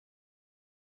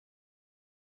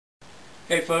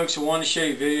Hey folks, I wanted to show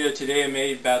you a video today I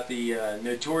made about the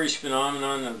notorious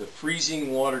phenomenon of the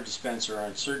freezing water dispenser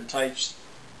on certain types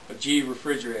of GE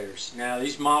refrigerators. Now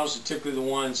these models are typically the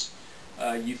ones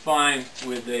you find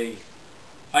with a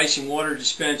ice and water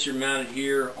dispenser mounted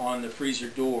here on the freezer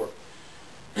door.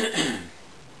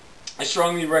 I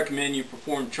strongly recommend you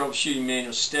perform troubleshooting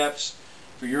manual steps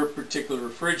for your particular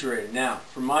refrigerator. Now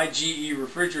for my GE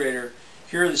refrigerator,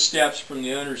 here are the steps from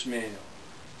the owner's manual.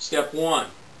 Step 1.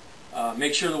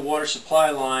 Make sure the water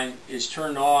supply line is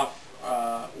turned off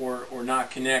or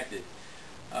not connected,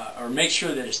 or make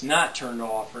sure that it's not turned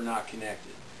off or not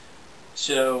connected.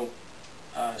 So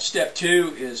step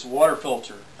 2 is water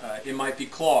filter. It might be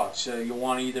clogged, so you'll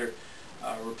want to either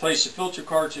replace the filter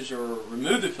cartridge or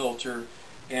remove the filter,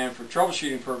 and for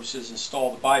troubleshooting purposes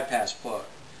install the bypass plug.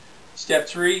 Step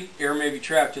 3, air may be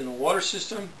trapped in the water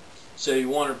system, so you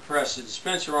want to press the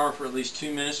dispenser arm for at least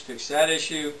 2 minutes to fix that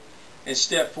issue. And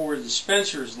step 4, the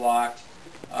dispenser is locked,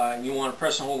 and you want to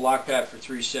press and hold lock pad for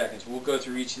 3 seconds. We'll go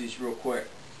through each of these real quick.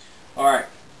 Alright,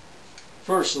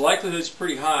 first, the likelihood is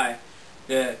pretty high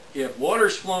that if water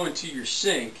is flowing to your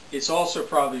sink, it's also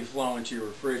probably flowing to your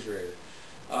refrigerator.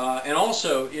 And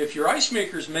also, if your ice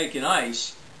maker is making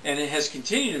ice, and it has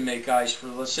continued to make ice for,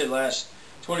 let's say, the last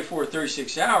 24 or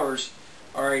 36 hours,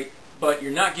 alright, but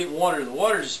you're not getting water to the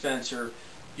water dispenser,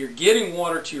 you're getting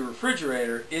water to your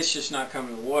refrigerator, it's just not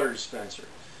coming to the water dispenser.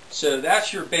 So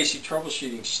that's your basic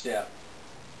troubleshooting step.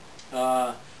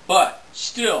 But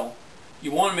still,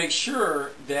 you want to make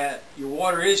sure that your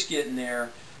water is getting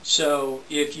there. So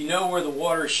if you know where the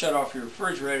water is shut off your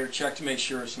refrigerator, check to make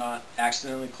sure it's not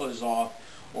accidentally closed off,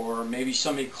 or maybe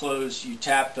somebody you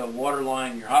tapped the water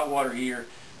line in your hot water heater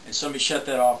and somebody shut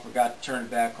that off, forgot to turn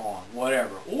it back on,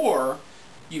 whatever. Or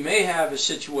you may have a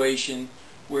situation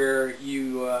where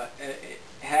you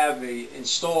have a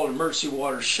installed emergency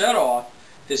water shutoff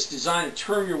that's designed to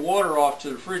turn your water off to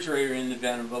the refrigerator in the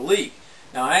event of a leak.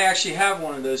 Now I actually have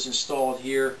one of those installed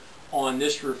here on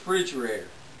this refrigerator.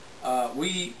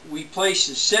 We place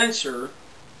the sensor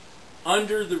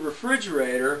under the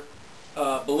refrigerator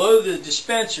below the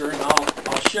dispenser, and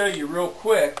I'll show you real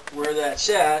quick where that's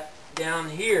at.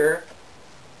 Down here,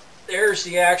 there's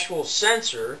the actual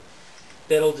sensor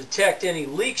that'll detect any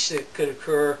leaks that could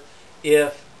occur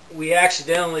if we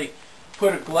accidentally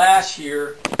put a glass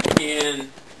here in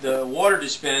the water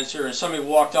dispenser and somebody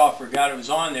walked off, forgot it was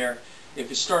on there. If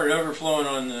it started overflowing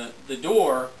on the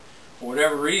door for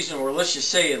whatever reason, or let's just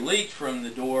say it leaked from the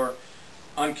door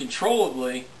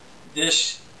uncontrollably,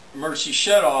 this emergency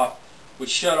shutoff would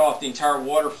shut off the entire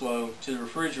water flow to the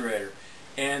refrigerator.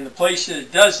 And the place that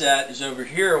it does that is over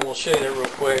here, and we'll show you that real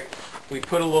quick. We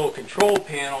put a little control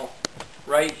panel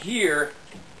right here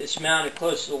that's mounted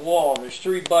close to the wall. There's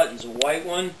 3 buttons, a white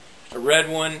one, a red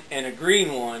one, and a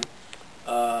green one.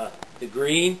 The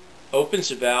green opens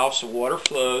the valve so water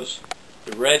flows,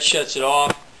 the red shuts it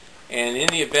off, and in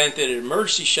the event that an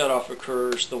emergency shutoff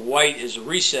occurs, the white is a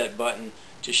reset button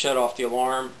to shut off the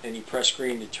alarm, and you press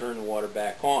green to turn the water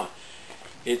back on.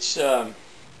 It's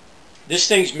this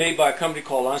thing's made by a company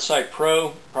called OnSite Pro.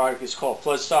 The product is called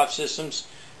Flood Stop Systems.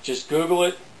 Just Google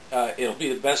it. It'll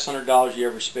be the best $100 you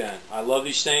ever spend. I love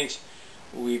these things.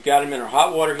 We've got them in our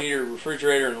hot water heater,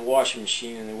 refrigerator, and the washing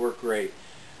machine, and they work great.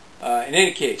 In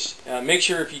any case, make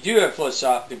sure if you do have flood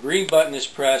stop, the green button is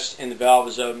pressed and the valve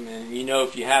is open. And you know,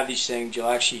 if you have these things, you'll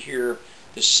actually hear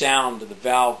the sound of the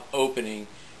valve opening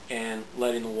and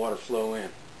letting the water flow in.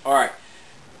 Alright,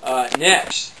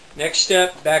 next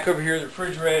step, back over here in the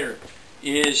refrigerator,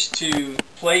 is to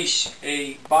place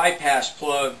a bypass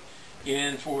plug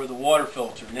in for the water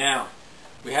filter. Now,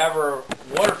 we have our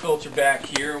water filter back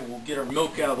here. We'll get our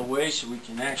milk out of the way so we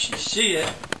can actually see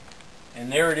it.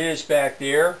 And there it is back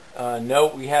there.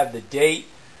 Note we have the date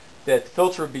that the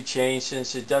filter will be changed,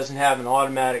 since it doesn't have an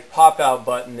automatic pop-out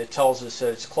button that tells us that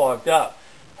it's clogged up.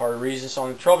 Part of the reason it's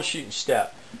on the troubleshooting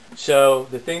step. So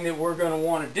the thing that we're going to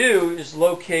want to do is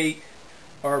locate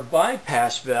our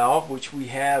bypass valve, which we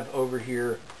have over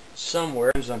here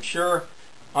somewhere, as I'm sure.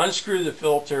 Unscrew the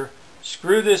filter,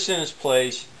 screw this in its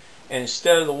place, and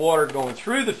instead of the water going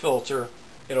through the filter,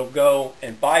 it'll go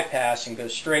and bypass and go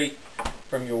straight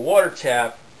from your water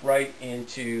tap right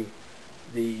into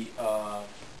the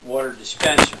water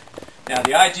dispenser. Now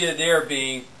the idea there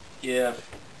being, if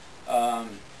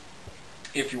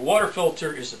your water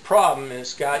filter is the problem and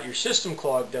it's got your system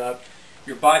clogged up,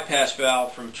 your bypass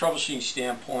valve from a troubleshooting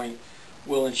standpoint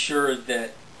will ensure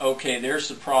that, okay, there's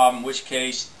the problem, in which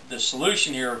case the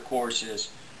solution here, of course, is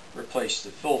replace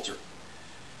the filter.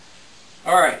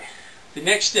 Alright, the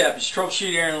next step is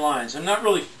troubleshoot air and lines. I'm not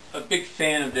really a big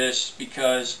fan of this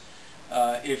because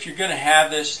If you're going to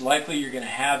have this, likely you're going to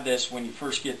have this when you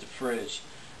first get the fridge.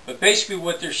 But basically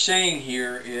what they're saying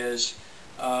here is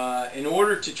in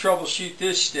order to troubleshoot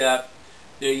this step,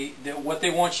 what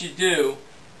they want you to do,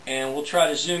 and we'll try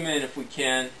to zoom in if we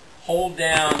can, hold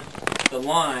down the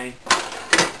line.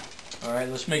 Alright,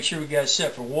 let's make sure we got it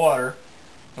set for water.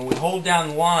 And we hold down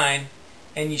the line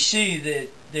and you see that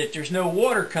there's no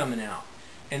water coming out.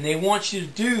 And they want you to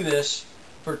do this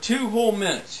for 2 whole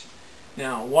minutes.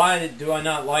 Now, why do I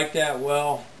not like that?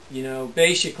 Well, you know,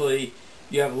 basically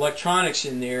you have electronics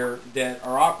in there that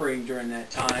are operating during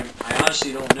that time. I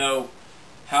honestly don't know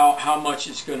how much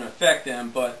it's going to affect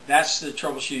them, but that's the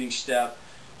troubleshooting step.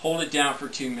 Hold it down for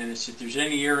 2 minutes. If there's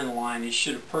any air in the line, it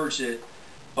should have purged it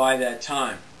by that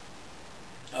time.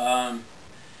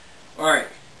 Alright,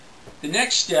 the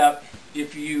next step,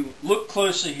 if you look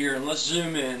closely here, and let's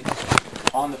zoom in,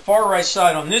 on the far right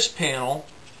side on this panel,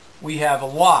 we have a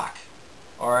lock.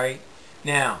 Alright,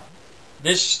 now,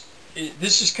 this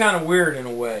is kind of weird in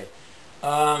a way.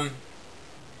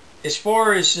 As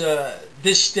far as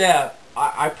this step,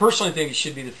 I personally think it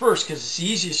should be the first because it's the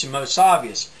easiest and most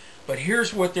obvious. But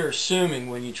here's what they're assuming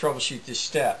when you troubleshoot this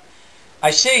step.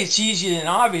 I say it's easy and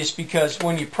obvious because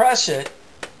when you press it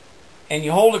and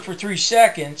you hold it for 3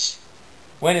 seconds,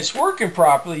 when it's working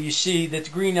properly, you see that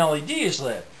the green LED is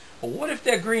lit. But what if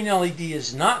that green LED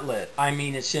is not lit? I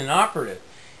mean, it's inoperative.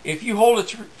 If you hold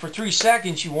it for 3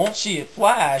 seconds, you won't see it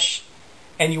flash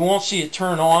and you won't see it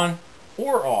turn on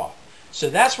or off. So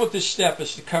that's what this step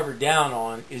is to cover down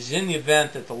on, is in the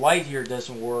event that the light here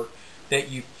doesn't work, that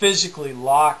you physically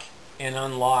lock and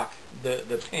unlock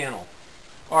the panel.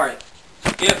 Alright,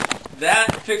 if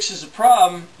that fixes a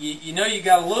problem, you know you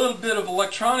got a little bit of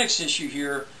electronics issue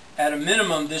here. At a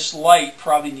minimum, this light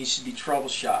probably needs to be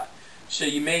troubleshot. So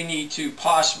you may need to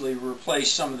possibly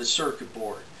replace some of the circuit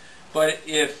board. But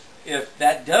if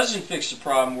that doesn't fix the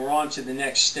problem, we're on to the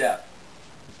next step.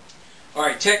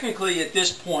 Alright, technically at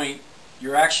this point,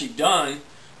 you're actually done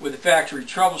with the factory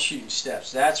troubleshooting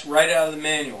steps. That's right out of the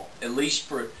manual, at least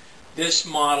for this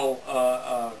model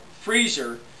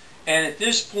freezer. And at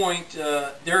this point,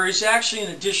 there is actually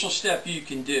an additional step you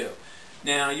can do.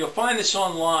 Now, you'll find this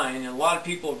online, and a lot of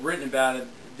people have written about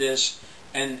this,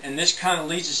 and this kind of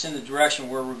leads us in the direction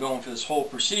where we're going for this whole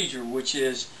procedure, which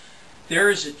is there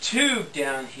is a tube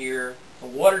down here, a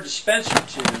water dispenser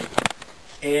tube,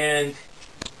 and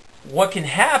what can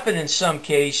happen in some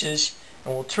cases,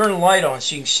 and we'll turn the light on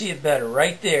so you can see it better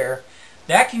right there,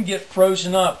 that can get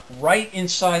frozen up right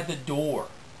inside the door.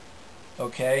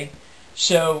 Okay,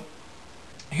 so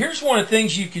here's one of the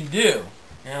things you can do.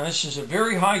 Now, this is a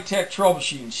very high-tech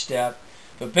troubleshooting step,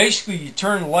 but basically you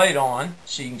turn the light on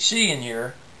so you can see in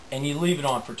here and you leave it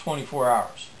on for 24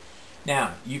 hours.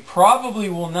 Now, you probably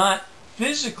will not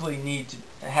physically need to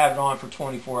have it on for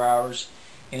 24 hours.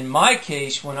 In my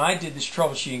case, when I did this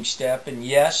troubleshooting step, and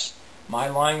yes, my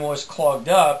line was clogged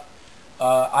up,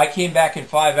 I came back in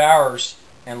 5 hours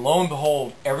and lo and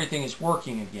behold, everything is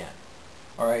working again.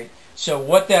 Alright, so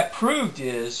what that proved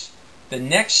is the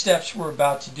next steps we're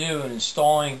about to do in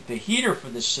installing the heater for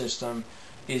the system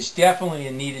is definitely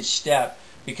a needed step,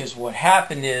 because what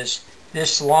happened is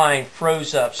this line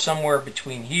froze up somewhere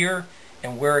between here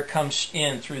and where it comes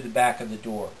in through the back of the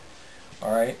door.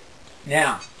 Alright,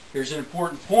 now here's an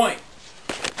important point.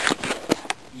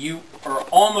 You are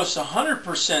almost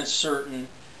 100% certain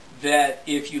that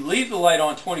if you leave the light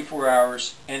on 24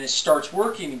 hours and it starts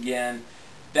working again,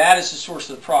 that is the source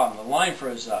of the problem. The line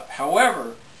froze up.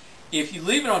 However, if you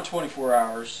leave it on 24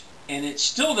 hours and it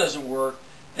still doesn't work,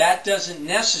 that doesn't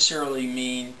necessarily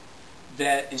mean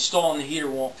that installing the heater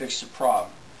won't fix the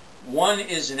problem. One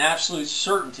is an absolute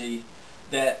certainty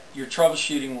that your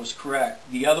troubleshooting was correct.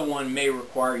 The other one may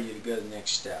require you to go to the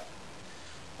next step.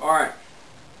 Alright,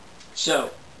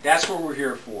 so that's what we're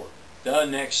here for. The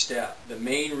next step, the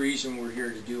main reason we're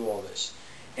here to do all this.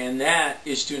 And that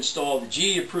is to install the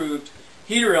GE approved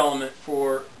heater element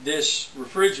for this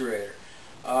refrigerator.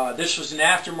 This was an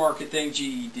aftermarket thing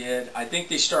GE did. I think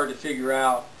they started to figure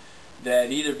out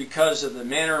that either because of the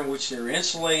manner in which they're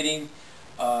insulating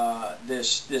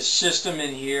this system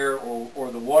in here,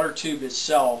 or the water tube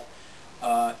itself,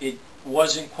 it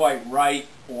wasn't quite right,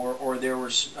 or there were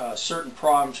certain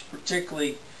problems,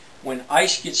 particularly when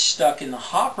ice gets stuck in the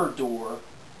hopper door.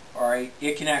 Alright,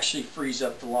 it can actually freeze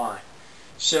up the line.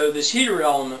 So this heater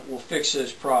element will fix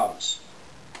those problems.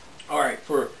 Alright,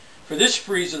 for this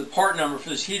freezer, the part number for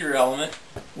this heater element,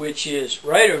 which is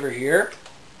right over here,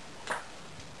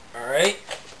 alright,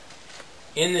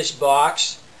 in this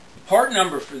box, the part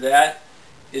number for that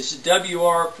is the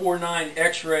WR49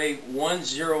 X-Ray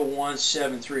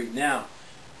 10173. Now,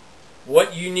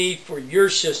 what you need for your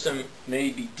system may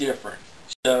be different.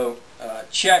 So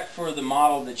check for the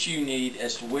model that you need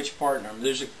as to which part number.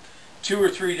 There's 2 or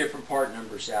 3 different part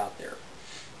numbers out there.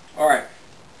 Alright,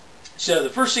 so the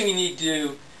first thing you need to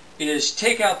do is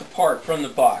take out the part from the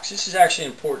box. This is actually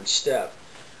an important step.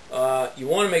 You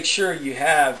want to make sure you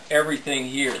have everything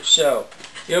here. So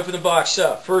you open the box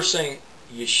up. First thing,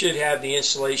 you should have the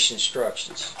installation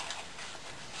instructions.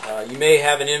 You may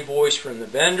have an invoice from the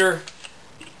vendor,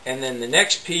 and then the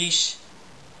next piece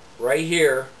right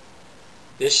here,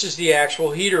 this is the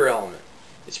actual heater element.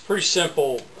 It's a pretty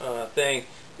simple thing.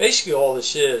 Basically all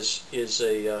this is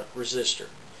a resistor,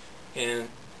 and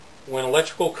when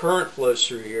electrical current flows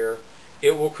through here,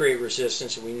 it will create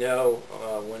resistance, and we know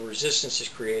when resistance is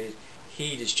created,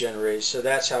 heat is generated. So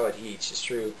that's how it heats, is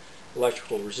through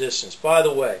electrical resistance. By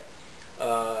the way,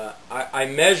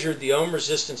 I measured the ohm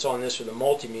resistance on this with a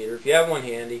multimeter. If you have one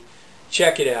handy,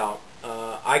 check it out.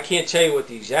 I can't tell you what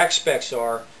the exact specs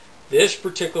are. This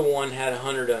particular one had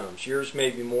 100 ohms. Yours may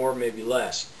be more, maybe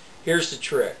less. Here's the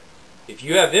trick. If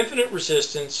you have infinite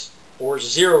resistance or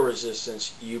zero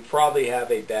resistance, you probably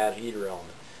have a bad heater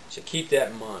element. So keep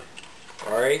that in mind.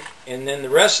 Alright, and then the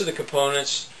rest of the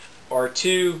components are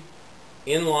 2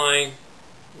 inline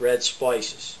red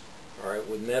splices, alright,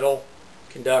 with metal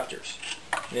conductors.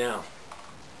 Now,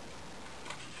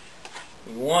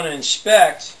 we want to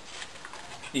inspect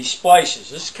these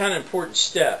splices. This is kind of an important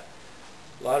step.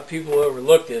 A lot of people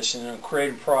overlook this and it'll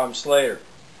create problems later.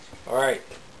 Alright,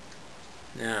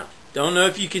 now, don't know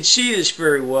if you can see this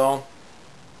very well,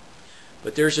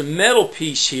 but there's a metal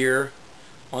piece here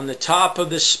on the top of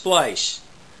this splice.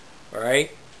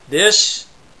 Alright, this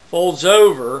folds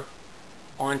over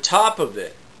on top of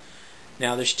it.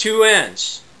 Now there's 2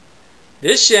 ends.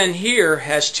 This end here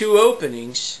has 2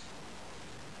 openings.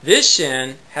 This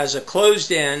end has a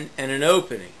closed end and an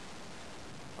opening.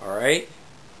 Alright,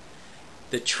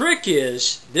 the trick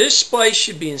is this splice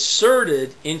should be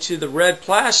inserted into the red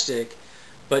plastic,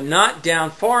 but not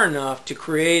down far enough to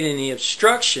create any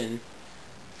obstruction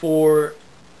for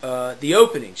the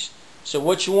openings. So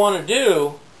what you want to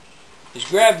do is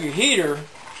grab your heater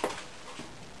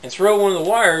and throw one of the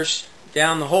wires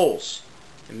down the holes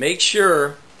and make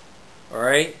sure,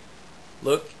 alright,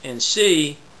 look and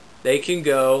see, they can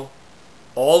go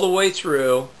all the way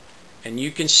through, and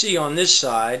you can see on this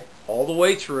side all the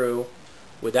way through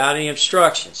without any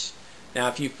obstructions. Now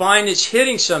if you find it's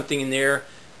hitting something in there,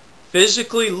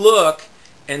 physically look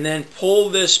and then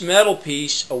pull this metal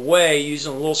piece away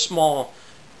using a little small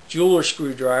jeweler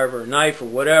screwdriver or knife or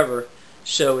whatever,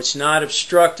 so it's not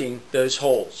obstructing those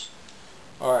holes.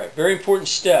 Alright, very important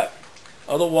step.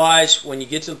 Otherwise, when you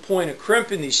get to the point of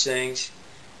crimping these things,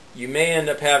 you may end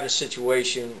up having a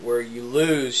situation where you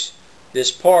lose this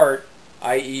part,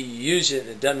 i.e. you use it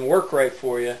and it doesn't work right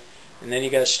for you, and then you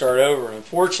got to start over. And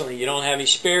unfortunately, you don't have any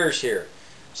spares here.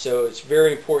 So it's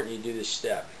very important you do this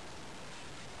step.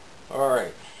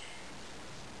 Alright.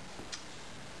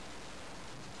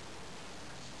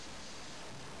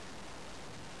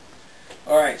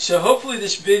 Alright, so hopefully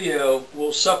this video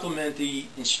will supplement the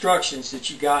instructions that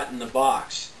you got in the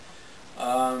box.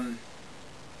 The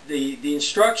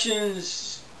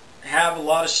instructions have a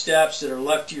lot of steps that are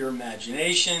left to your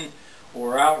imagination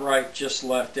or outright just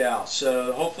left out.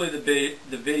 So hopefully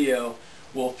the video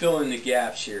will fill in the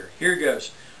gaps here. Here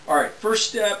goes. Alright, first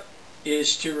step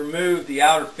is to remove the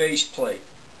outer face plate.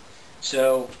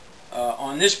 So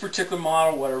on this particular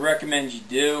model, what I recommend you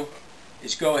do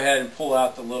is go ahead and pull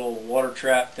out the little water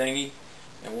trap thingy,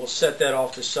 and we'll set that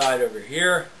off the side over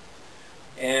here.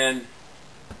 And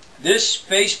this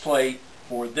faceplate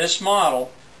for this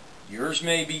model, yours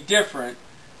may be different,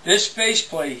 this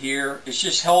faceplate here is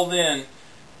just held in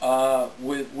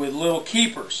with little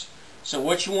keepers. So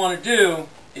what you want to do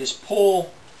is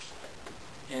pull,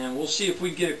 and we'll see if we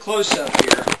get a close up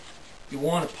here. You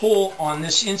want to pull on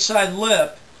this inside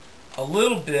lip a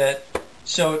little bit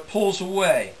so it pulls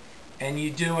away. And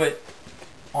you do it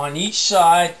on each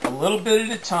side a little bit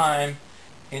at a time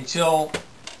until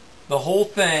the whole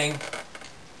thing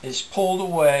is pulled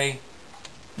away,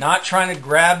 not trying to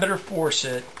grab it or force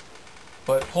it,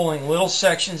 but pulling little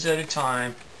sections at a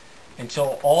time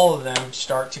until all of them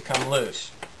start to come loose.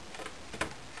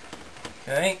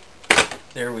 Okay,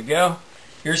 there we go.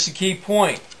 Here's the key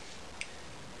point.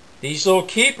 These little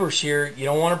keepers here, you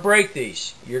don't want to break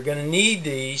these. You're going to need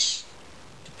these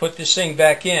to put this thing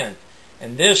back in.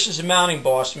 And this is a mounting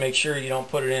boss to make sure you don't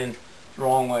put it in the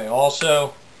wrong way.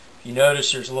 Also, if you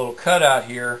notice, there's a little cutout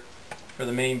here for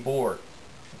the main board.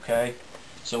 Okay,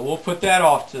 so we'll put that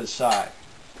off to the side.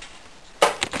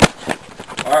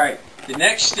 Alright, the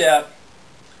next step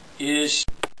is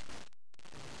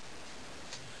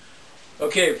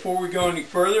Okay, before we go any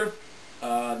further,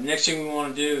 next thing we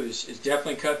want to do is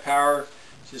definitely cut power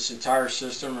to this entire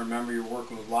system. Remember, you're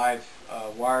working with live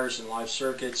wires and live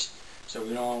circuits, so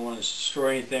we don't want to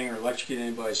destroy anything or electrocute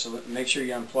anybody, so make sure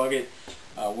you unplug it.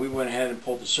 We went ahead and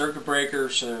pulled the circuit breaker,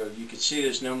 so you can see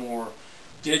there's no more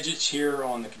digits here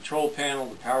on the control panel.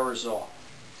 The power is off.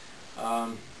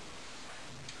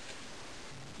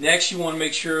 Next, you want to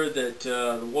make sure that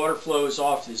the water flow is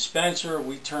off the dispenser.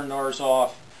 We turned ours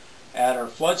off at our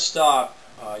flood stop.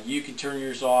 You can turn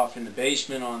yours off in the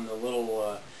basement on the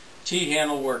little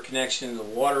T-handle where it connects into the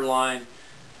water line.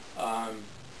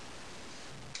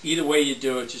 Either way you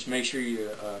do it, just make sure you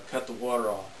cut the water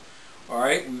off.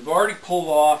 Alright, we've already pulled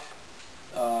off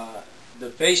the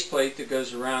faceplate that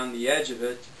goes around the edge of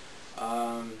it.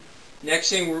 Next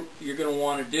thing you're going to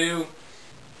want to do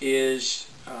is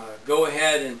go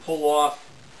ahead and pull off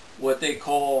what they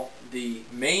call the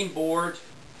main board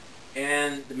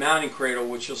and the mounting cradle,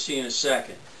 which you'll see in a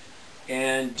second,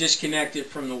 and disconnect it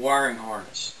from the wiring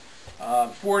harness.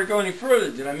 Before we go any further,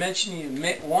 did I mention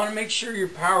you want to make sure your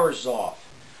power is off?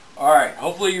 Alright,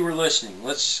 hopefully you were listening.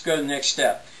 Let's go to the next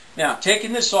step. Now,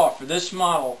 taking this off for this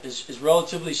model is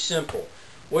relatively simple.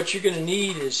 What you're going to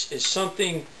need is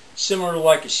something similar to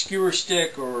like a skewer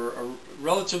stick or a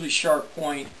relatively sharp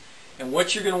point. And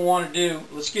what you're going to want to do,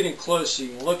 let's get in close so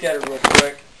you can look at it real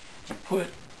quick and put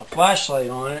a flashlight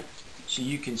on it so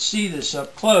you can see this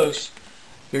up close.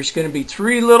 There's going to be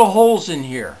 3 little holes in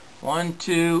here. 1,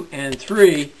 2, and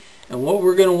 3. And what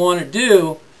we're going to want to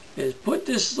do is put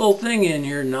this little thing in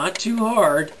here, not too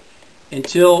hard,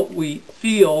 until we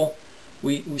feel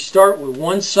we start with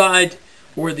one side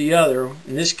or the other.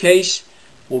 In this case,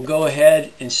 we'll go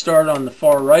ahead and start on the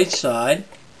far right side.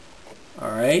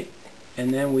 Alright,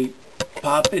 and then we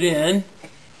pop it in.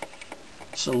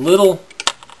 It's a little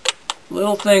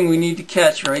thing we need to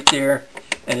catch right there,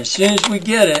 and as soon as we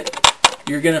get it,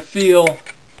 you're going to feel,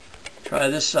 try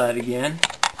this side again.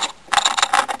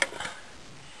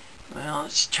 Well,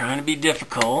 it's trying to be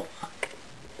difficult.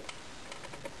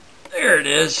 There it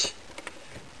is.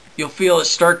 You'll feel it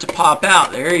start to pop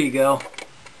out. There you go.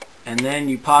 And then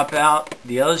you pop out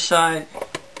the other side,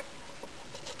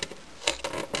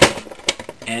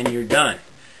 and you're done.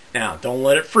 Now, don't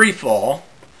let it free fall.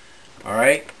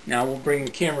 Alright, now we'll bring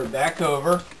the camera back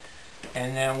over,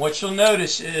 and then what you'll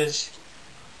notice is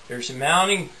there's a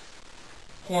mounting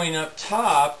point up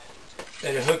top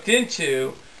that it hooked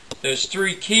into. Those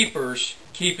 3 keepers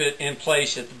keep it in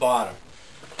place at the bottom.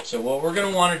 So what we're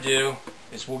going to want to do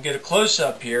is we'll get a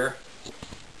close-up here,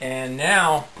 and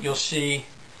now you'll see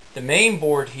the main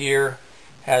board here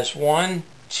has 1,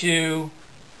 2,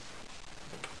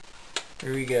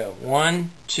 here we go, 1,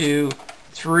 2,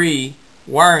 3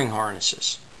 wiring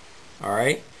harnesses.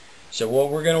 Alright, so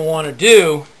what we're going to want to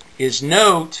do is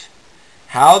note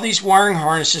how these wiring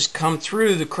harnesses come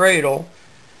through the cradle.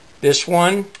 This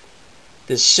one,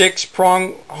 the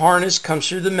 6-prong harness comes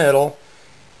through the middle,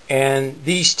 and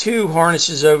these 2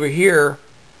 harnesses over here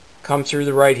come through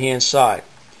the right hand side.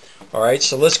 Alright,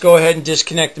 so let's go ahead and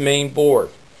disconnect the main board.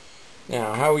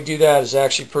 Now, how we do that is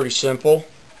actually pretty simple.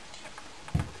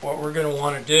 What we're going to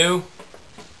want to do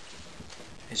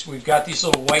is we've got these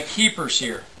little white keepers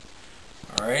here.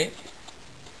 Alright,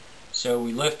 so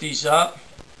we lift these up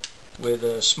with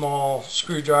a small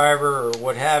screwdriver or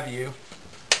what have you,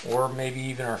 or maybe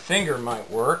even our finger might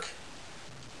work,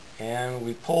 and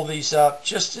we pull these up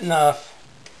just enough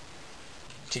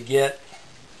to get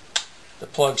the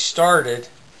plug started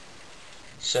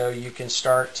so you can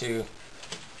start to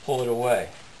pull it away.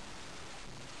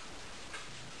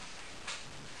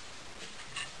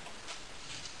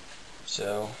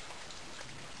 So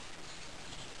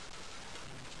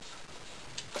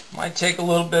might take a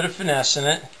little bit of finesse in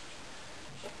it,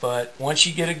 but once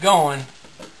you get it going,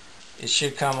 it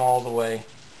should come all the way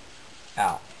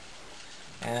out.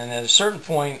 And at a certain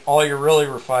point, all you're really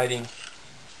fighting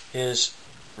is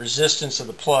resistance of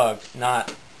the plug,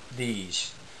 not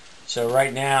these. So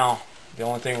right now, the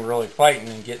only thing we're really fighting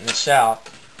and getting this out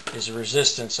is the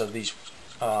resistance of these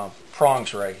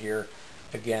prongs right here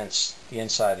against the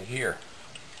inside of here.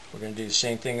 We're going to do the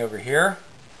same thing over here.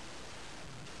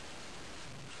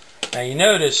 Now you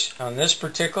notice on this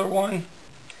particular one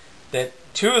that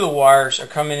 2 of the wires are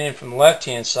coming in from the left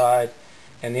hand side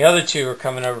and the other 2 are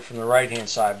coming over from the right hand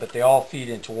side, but they all feed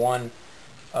into one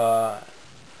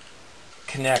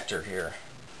connector here.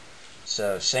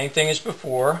 So same thing as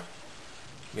before.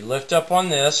 We lift up on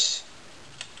this.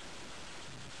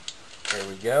 There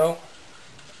we go.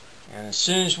 And as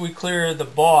soon as we clear the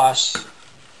boss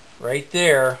right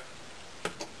there,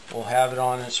 we'll have it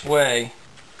on its way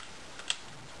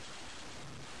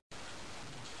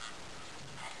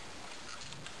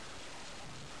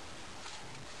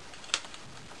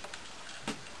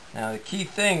Now the key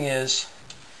thing is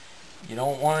you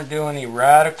don't want to do any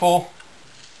radical,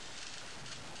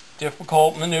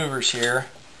 difficult maneuvers here.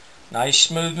 Nice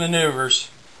smooth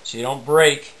maneuvers so you don't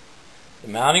break the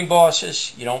mounting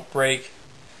bosses, you don't break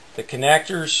the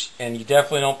connectors, and you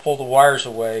definitely don't pull the wires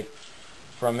away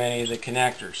from any of the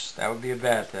connectors. That would be a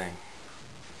bad thing.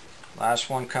 Last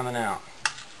one coming out.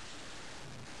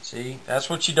 See, that's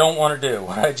what you don't want to do,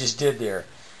 what I just did there.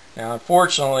 Now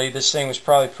unfortunately this thing was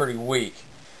probably pretty weak,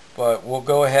 but we'll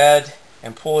go ahead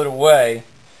and pull it away,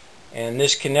 and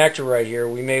this connector right here,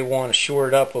 we may want to shore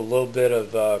it up with a little bit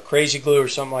of crazy glue or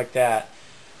something like that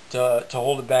to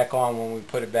hold it back on when we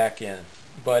put it back in.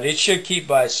 But it should keep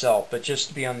by itself, but just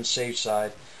to be on the safe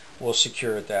side, we'll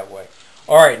secure it that way.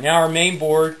 Alright, now our main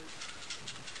board,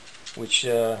 which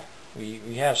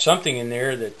we have something in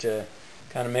there that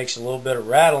kind of makes a little bit of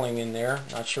rattling in there.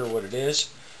 Not sure what it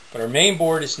is. But our main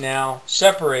board is now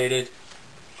separated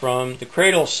from the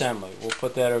cradle assembly. We'll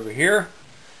put that over here.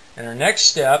 And our next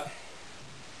step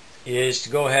is to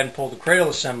go ahead and pull the cradle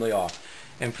assembly off.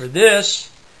 And for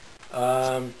this,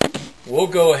 we'll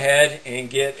go ahead and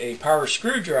get a power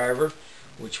screwdriver,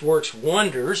 which works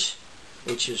wonders,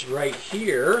 which is right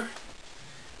here.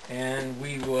 And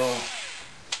we will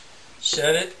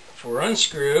set it for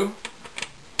unscrew.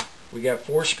 We got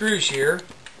 4 screws here.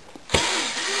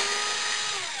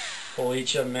 Pull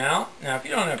each of them out. Now if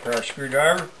you don't have a power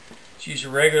screwdriver, just use a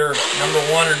regular number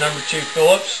 1 or number 2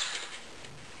 Phillips.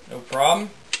 No problem.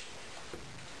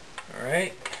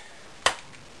 Alright.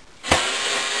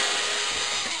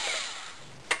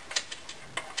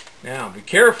 Now be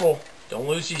careful, don't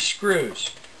lose these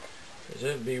screws, because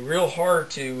it would be real hard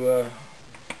to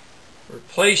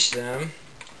replace them,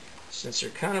 since they're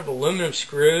kind of aluminum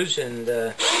screws,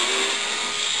 and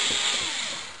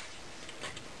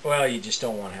well, you just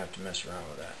don't want to have to mess around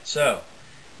with that. So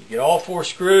you get all 4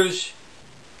 screws,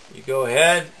 you go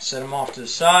ahead, set them off to the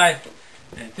side,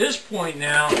 and at this point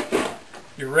now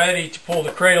you're ready to pull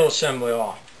the cradle assembly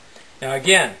off. Now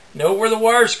again, note where the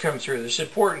wires come through. This is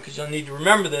important because you'll need to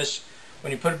remember this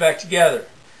when you put it back together.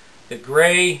 The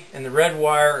gray and the red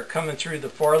wire are coming through the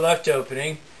far left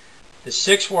opening, the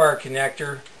 6-wire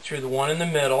connector through the one in the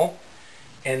middle,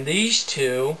 and these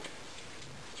two,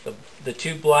 the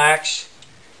 2 blacks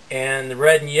and the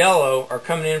red and yellow, are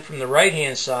coming in from the right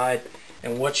hand side.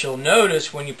 And what you'll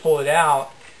notice when you pull it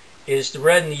out is the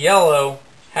red and the yellow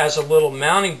has a little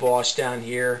mounting boss down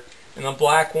here, and the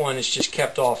black one is just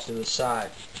kept off to the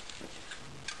side.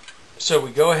 So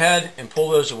we go ahead and pull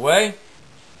those away,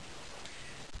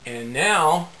 and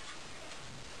now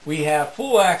we have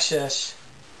full access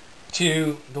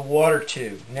to the water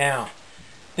tube. Now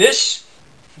this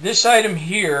item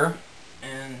here,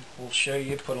 and we'll show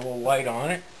you, put a little light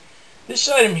on it. This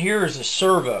item here is a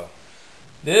servo.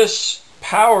 This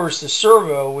powers the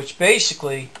servo, which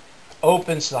basically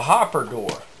opens the hopper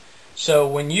door. So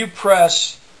when you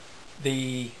press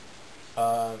the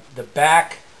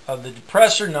back of the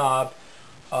depressor knob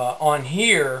on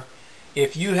here,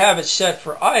 if you have it set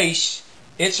for ice,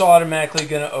 it's automatically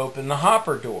going to open the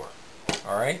hopper door.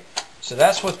 Alright, so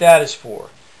that's what that is for.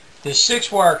 This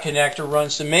 6-wire connector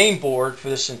runs the main board for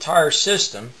this entire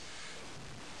system,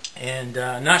 and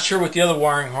not sure what the other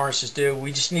wiring harnesses do.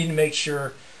 We just need to make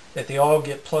sure that they all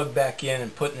get plugged back in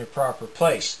and put in their proper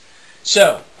place.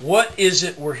 So what is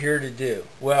it we're here to do?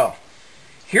 Well,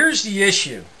 here's the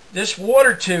issue. This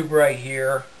water tube right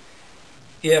here,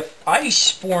 if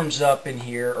ice forms up in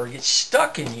here or gets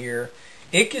stuck in here,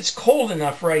 it gets cold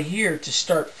enough right here to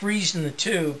start freezing the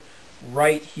tube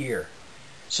right here.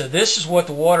 So this is what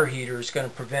the water heater is going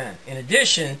to prevent. In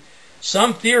addition,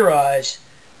 some theorize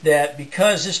that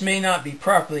because this may not be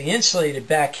properly insulated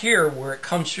back here where it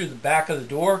comes through the back of the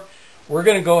door, we're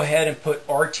going to go ahead and put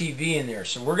RTV in there.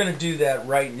 So we're going to do that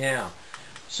right now.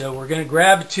 So we're going to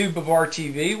grab a tube of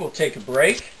RTV. We'll take a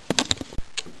break.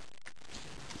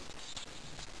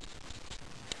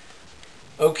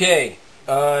 Okay,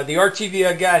 the RTV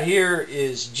I got here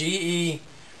is GE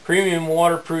Premium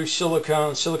Waterproof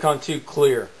Silicone Tube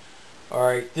Clear.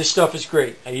 Alright, this stuff is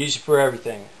great. I use it for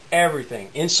everything. Everything,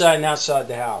 inside and outside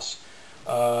the house.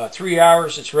 3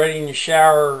 hours, it's ready in your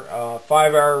shower.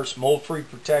 5 hours, mold-free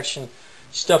protection.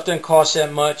 Stuff doesn't cost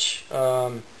that much.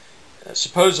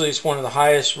 Supposedly it's one of the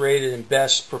highest rated and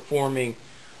best performing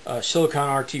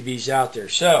silicone RTVs out there.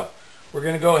 So we're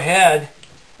going to go ahead,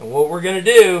 and what we're going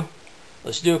to do,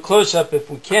 let's do a close-up if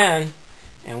we can,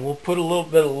 and we'll put a little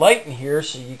bit of light in here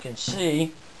so you can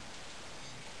see.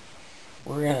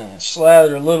 We're going to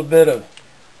slather a little bit of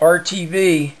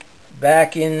RTV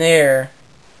back in there.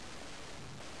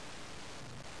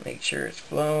 Make sure it's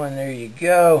flowing. There you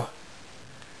go.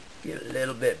 Get a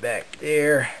little bit back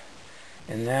there.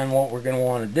 And then what we're going to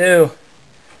want to do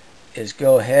is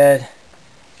go ahead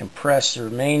and press the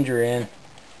remainder in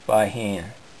by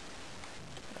hand.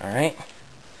 Alright,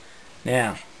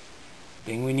 now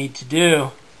the thing we need to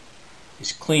do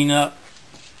is clean up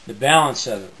the balance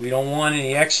of it. We don't want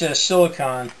any excess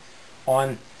silicone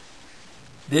on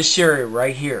this area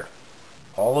right here.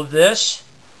 All of this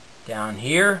down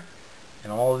here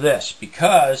and all of this,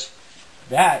 because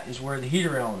that is where the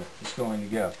heater element is going to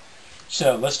go.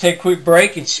 So let's take a quick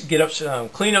break and get up some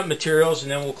cleanup materials,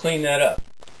 and then we'll clean that up.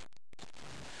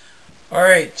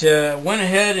 Alright, went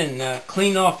ahead and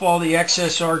cleaned off all the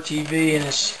excess RTV, and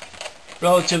it's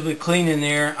relatively clean in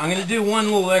there. I'm going to do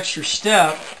one little extra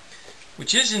step,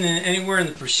 which isn't anywhere in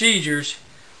the procedures,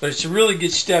 but it's a really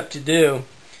good step to do.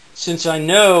 Since I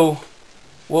know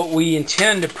what we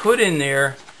intend to put in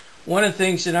there, one of the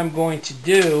things that I'm going to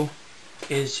do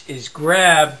is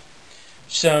grab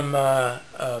some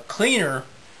cleaner,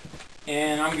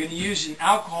 and I'm going to use an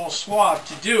alcohol swab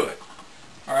to do it.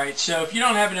 Alright, so if you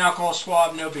don't have an alcohol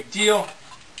swab, no big deal.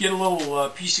 Get a little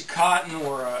piece of cotton,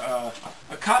 or a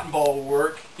cotton ball will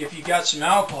work. If you got some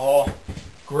alcohol,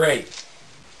 great.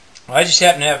 Well, I just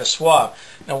happen to have a swab.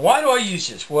 Now, why do I use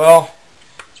this? Well,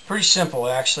 it's pretty simple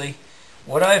actually.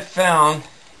 What I've found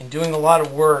in doing a lot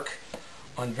of work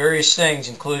on various things,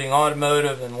 including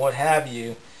automotive and what have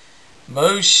you,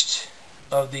 most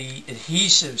of the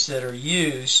adhesives that are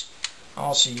used, I'll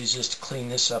also use this to clean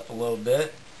this up a little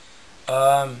bit.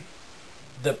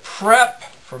 The prep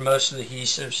for most of the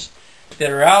adhesives that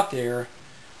are out there,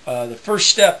 the first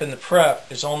step in the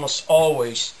prep is almost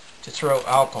always to throw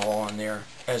alcohol on there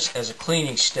as a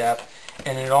cleaning step,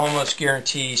 and it almost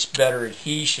guarantees better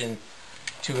adhesion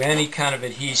to any kind of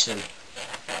adhesive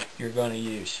you're going to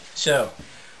use. So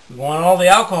we want all the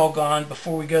alcohol gone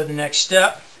before we go to the next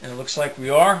step, and it looks like we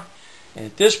are. And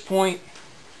at this point,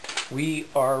 we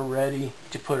are ready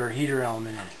to put our heater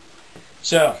element in.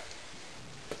 So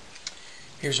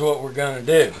here's what we're going to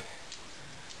do.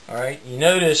 Alright, you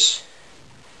notice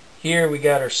here we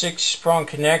got our 6-prong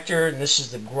connector, and this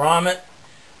is the grommet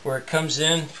where it comes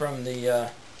in from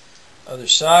the other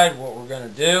side. What we're going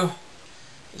to do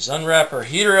is unwrap our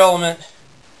heater element,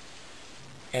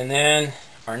 and then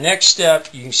our next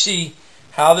step, you can see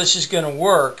how this is going to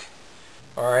work.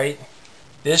 Alright,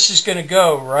 this is going to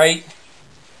go right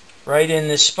in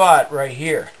this spot right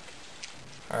here.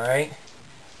 Alright,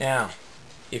 now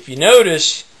if you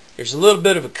notice, there's a little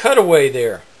bit of a cutaway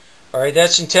there. Alright,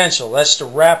 that's intentional. That's to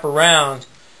wrap around.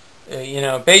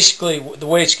 Basically the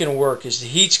way it's going to work is the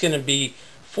heat's going to be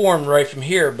formed right from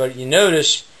here, but you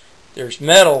notice there's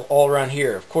metal all around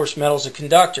here. Of course, metal's a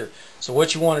conductor. So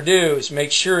what you want to do is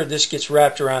make sure this gets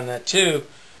wrapped around that tube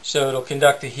so it'll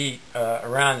conduct the heat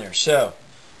around there. So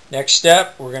next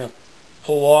step, we're going to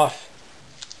pull off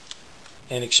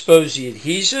and expose the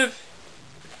adhesive,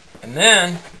 and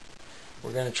then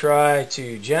we're going to try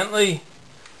to gently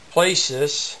place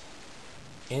this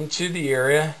into the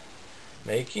area,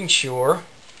 making sure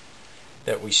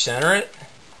that we center it,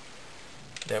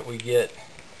 that we get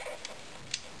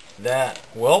that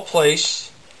well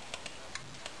placed,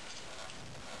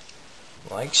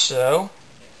 like so,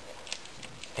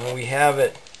 and we have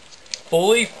it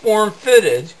fully form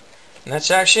fitted. And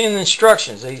that's actually in the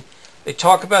instructions. They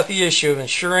talk about the issue of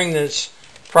ensuring that it's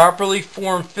properly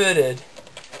form fitted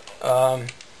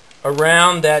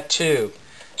around that tube.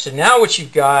 So now what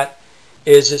you've got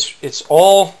is it's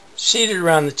all seated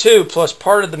around the tube, plus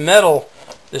part of the metal,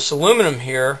 this aluminum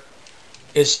here,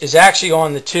 is actually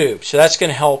on the tube. So that's going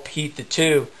to help heat the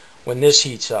tube when this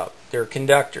heats up. They're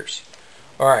conductors.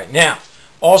 Alright, now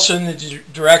also in the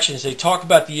directions they talk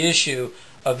about the issue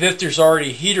of if there's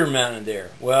already a heater mounted there.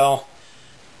 Well,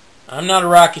 I'm not a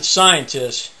rocket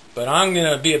scientist, but I'm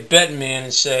going to be a betting man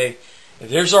and say if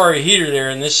there's already a heater there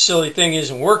and this silly thing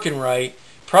isn't working right,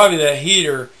 probably that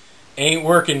heater ain't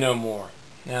working no more.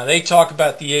 Now they talk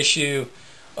about the issue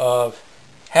of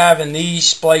having these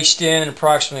spliced in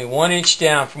approximately 1 inch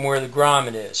down from where the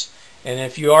grommet is. And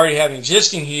if you already have an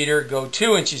existing heater, go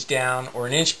 2 inches down or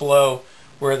 1 inch below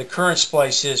where the current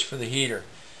splice is for the heater.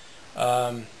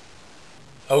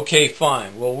 Okay,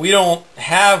 fine. Well, we don't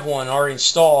have one already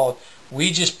installed.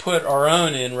 We just put our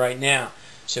own in right now.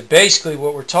 So basically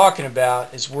what we're talking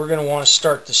about is we're going to want to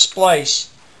start the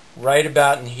splice right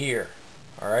about in here.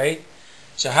 Alright?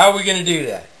 So how are we going to do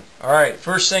that? Alright,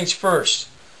 first things first.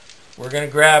 We're going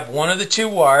to grab one of the 2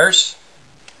 wires.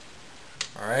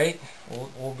 Alright?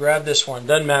 We'll grab this one.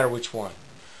 Doesn't matter which one.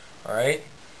 Alright?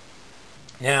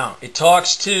 Now, it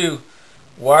talks to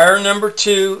wire number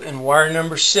 2 and wire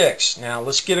number 6. Now,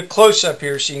 let's get a close-up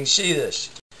here so you can see this.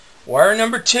 Wire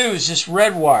number 2 is this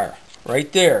red wire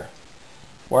right there.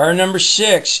 Wire number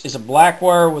 6 is a black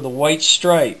wire with a white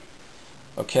stripe.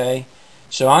 Okay,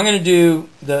 so I'm going to do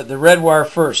the red wire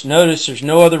first. Notice there's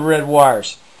no other red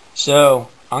wires. So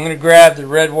I'm going to grab the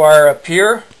red wire up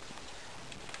here.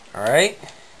 Alright,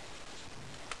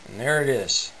 and there it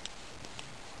is.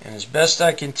 And as best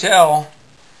I can tell,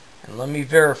 and let me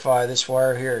verify this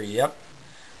wire here. Yep,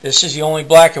 this is the only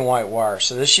black and white wire,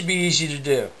 so this should be easy to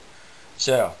do.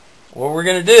 So what we're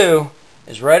going to do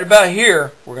is right about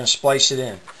here, we're going to splice it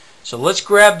in. So let's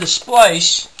grab the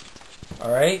splice.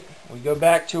 Alright, we go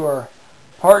back to our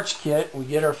parts kit, we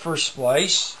get our first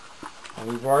splice, and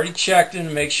we've already checked it to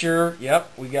make sure,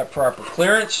 yep, we got proper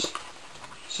clearance.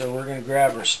 So we're going to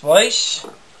grab our splice,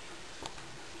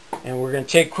 and we're going to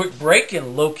take a quick break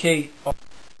and locate.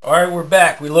 Alright, we're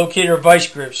back. We located our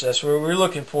vice grips. That's what we were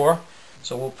looking for.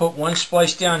 So we'll put one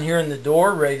splice down here in the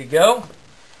door, ready to go.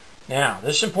 Now,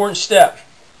 this is an important step.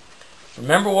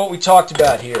 Remember what we talked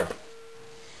about here.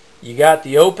 You got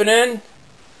the open end,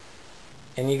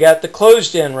 and you got the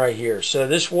closed end right here. So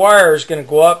this wire is going to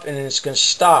go up, and it's going to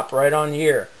stop right on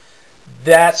here.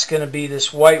 That's going to be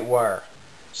this white wire.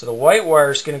 So the white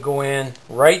wire is going to go in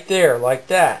right there, like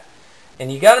that.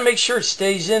 And you got to make sure it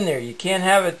stays in there. You can't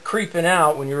have it creeping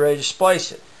out when you're ready to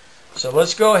splice it. So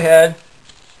let's go ahead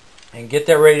and get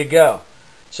that ready to go.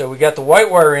 So we got the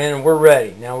white wire in and we're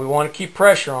ready. Now we want to keep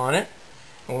pressure on it.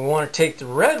 And we want to take the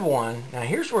red one. Now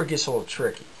here's where it gets a little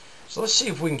tricky. So let's see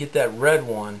if we can get that red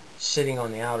one sitting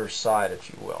on the outer side, if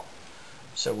you will.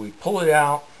 So we pull it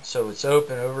out so it's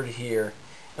open over to here.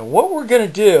 And what we're going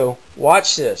to do,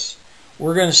 watch this.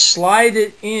 We're going to slide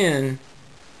it in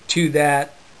to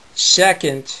that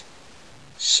second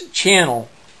channel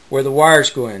where the wires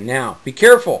go in. Now, be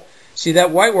careful. See,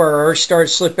 that white wire already started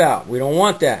to slip out. We don't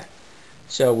want that.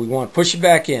 So we want to push it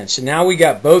back in. So now we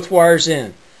got both wires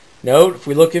in. Note, if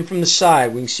we look in from the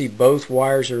side, we can see both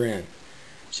wires are in.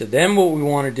 So then what we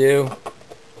want to do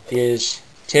is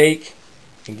take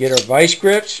and get our vice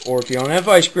grips, or if you don't have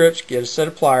vice grips, get a set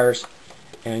of pliers,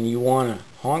 and you want to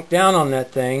honk down on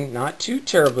that thing, not too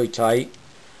terribly tight,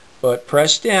 but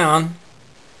press down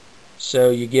so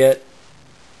you get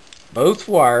both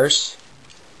wires.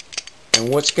 And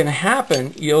what's going to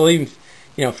happen, you'll even,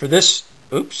 for this,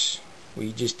 oops,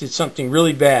 we just did something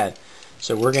really bad.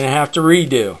 So we're going to have to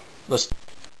redo.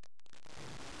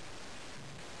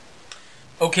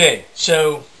 Okay,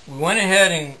 so we went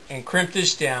ahead and crimped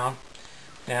this down.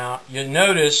 Now you'll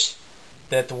notice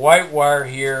that the white wire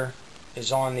here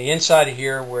is on the inside of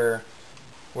here where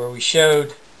we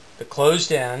showed the closed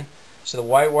end. So the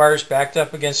white wire is backed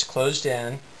up against the closed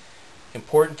end.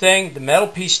 Important thing, the metal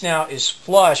piece now is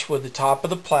flush with the top of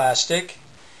the plastic.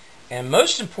 And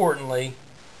most importantly,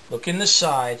 look in the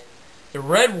side, the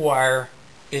red wire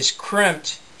is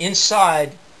crimped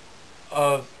inside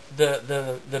of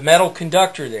the metal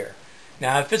conductor there.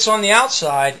 Now if it's on the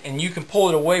outside and you can pull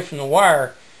it away from the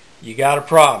wire, you got a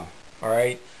problem.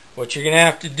 Alright, what you're going to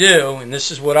have to do, and this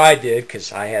is what I did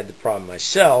because I had the problem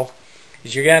myself,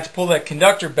 is you're going to have to pull that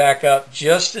conductor back up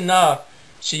just enough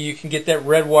so you can get that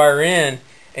red wire in,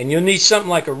 and you'll need something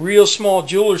like a real small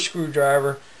jeweler's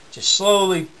screwdriver to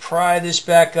slowly pry this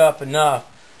back up enough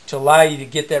to allow you to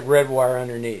get that red wire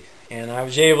underneath. And I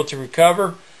was able to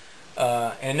recover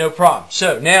and no problem.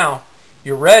 So now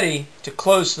you're ready to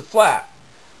close the flap.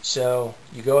 So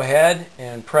you go ahead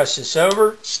and press this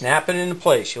over, snap it into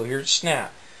place. You'll hear it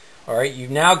snap. Alright,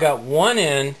 you've now got one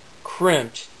end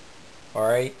crimped.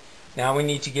 Alright, now we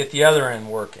need to get the other end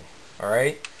working.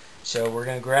 Alright, so we're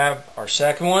going to grab our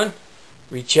second one,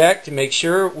 recheck to make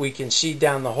sure we can see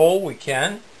down the hole. We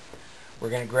can. We're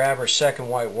going to grab our second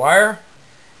white wire,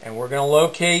 and we're going to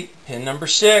locate pin number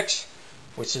 6,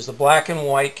 which is the black and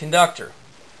white conductor.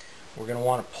 We're going to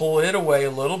want to pull it away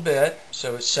a little bit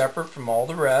so it's separate from all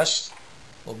the rest,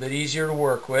 a little bit easier to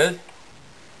work with.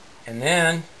 And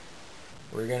then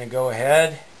we're going to go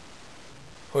ahead,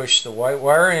 push the white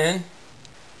wire in,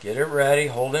 get it ready,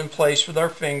 hold it in place with our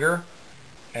finger,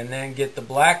 and then get the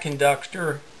black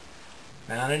conductor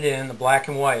mounted in, the black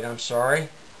and white, I'm sorry,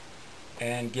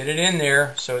 and get it in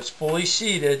there so it's fully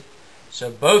seated, so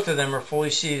both of them are fully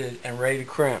seated and ready to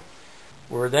crimp.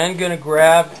 We're then going to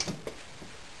grab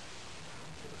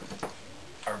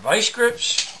our vice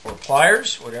grips or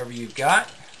pliers, whatever you've got,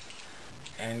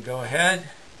 and go ahead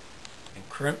and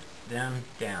crimp them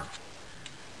down.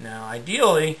 Now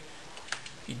ideally,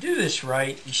 if you do this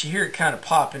right, you should hear it kind of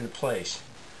pop into place.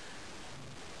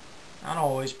 Not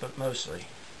always, but mostly.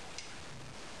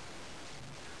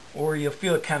 Or you'll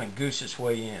feel it kind of goose its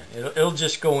way in. It'll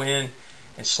just go in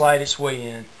and slide its way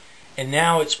in. And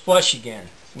now it's flush again.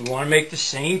 We want to make the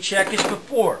same check as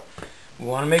before. We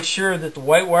want to make sure that the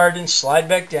white wire didn't slide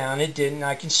back down. It didn't.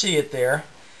 I can see it there.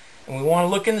 And we want to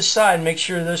look in the side and make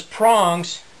sure those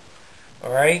prongs,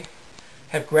 all right,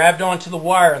 have grabbed onto the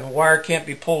wire and the wire can't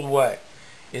be pulled away.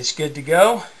 It's good to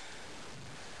go.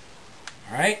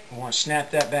 All right, we want to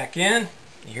snap that back in.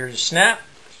 Here's a snap,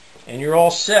 and you're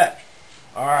all set.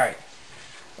 All right,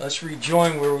 let's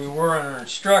rejoin where we were on our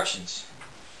instructions.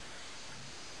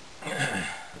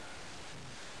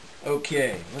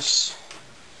 Okay, let's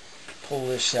pull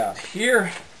this out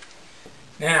here.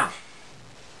 Now,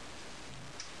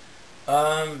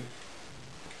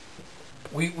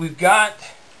 we've got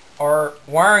our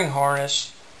wiring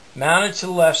harness mounted to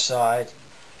the left side,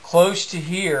 close to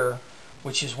here,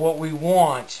 which is what we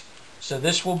want. So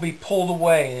this will be pulled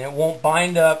away and it won't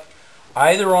bind up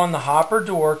either on the hopper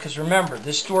door, because remember,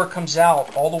 this door comes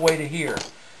out all the way to here.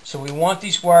 So we want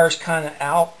these wires kind of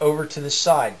out over to the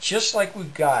side, just like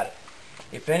we've got it.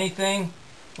 If anything,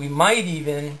 we might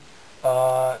even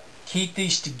keep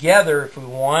these together if we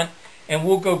want, and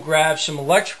we'll go grab some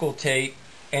electrical tape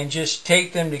and just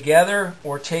tape them together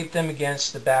or tape them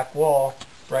against the back wall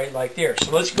right like there.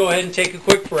 So let's go ahead and take a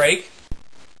quick break.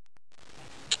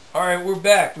 Alright, we're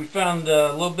back. We found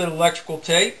a little bit of electrical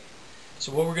tape.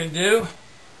 So what we're going to do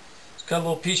is cut a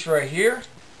little piece right here,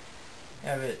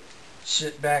 have it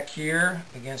sit back here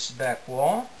against the back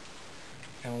wall,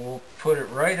 and we'll put it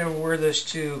right over where those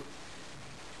two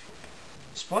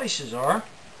splices are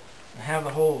and have the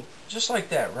hole just like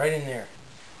that right in there.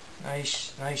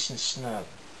 Nice and snug.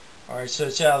 Alright, so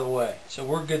it's out of the way. So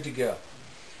we're good to go.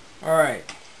 Alright.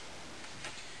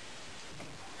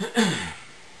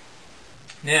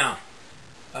 Now,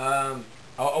 I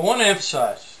want to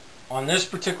emphasize, on this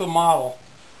particular model,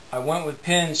 I went with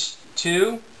pins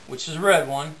 2, which is a red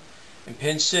one, and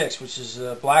pin 6, which is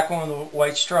a black one with a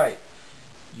white stripe.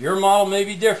 Your model may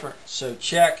be different, so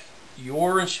check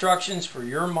your instructions for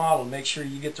your model. Make sure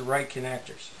you get the right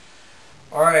connectors.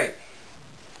 Alright,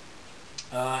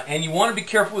 and you want to be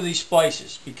careful with these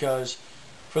splices, because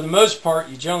for the most part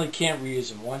you generally can't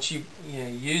reuse them. Once you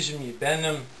use them, you bend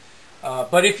them.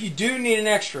 But if you do need an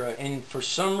extra, and for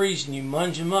some reason you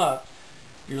munge them up,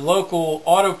 your local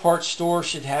auto parts store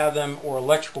should have them, or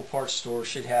electrical parts store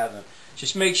should have them.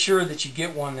 Just make sure that you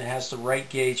get one that has the right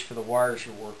gauge for the wires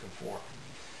you're working for.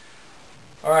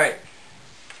 Alright,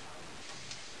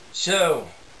 so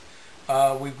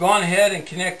we've gone ahead and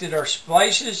connected our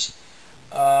splices.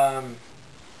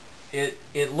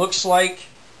 It looks like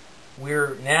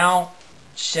we're now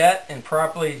set and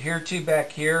properly adhered to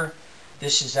back here.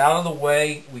 This is out of the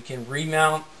way. We can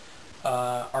remount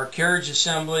our carriage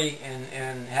assembly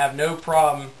and have no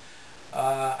problem.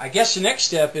 I guess the next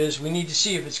step is we need to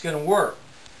see if it's going to work.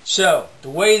 So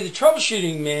the way the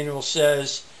troubleshooting manual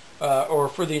says, or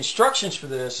for the instructions for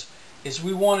this, is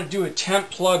we want to do a temp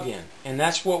plug-in, and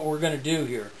that's what we're going to do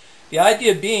here. The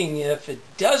idea being, if it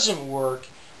doesn't work,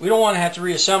 we don't want to have to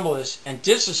reassemble this and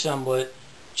disassemble it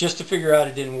just to figure out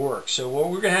it didn't work. So what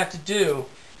we're going to have to do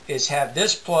is have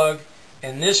this plug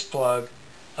and this plug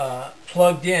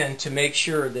plugged in to make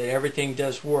sure that everything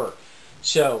does work.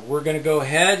 So we're going to go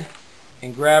ahead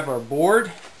and grab our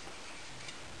board,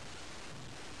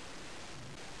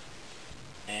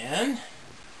 and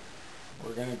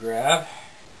we're going to grab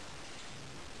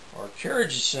our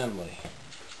carriage assembly,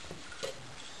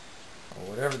 or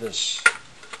whatever this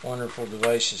wonderful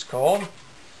device is called.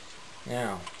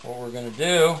 Now what we're going to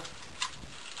do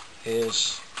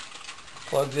is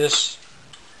plug this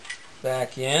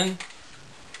back in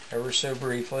ever so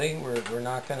briefly. We're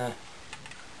not going to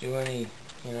do any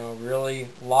really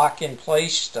lock in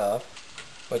place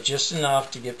stuff, but just enough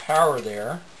to get power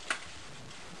there.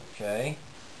 Okay,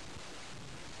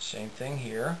 same thing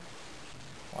here.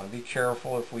 Want to be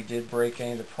careful if we did break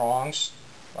any of the prongs,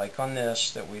 like on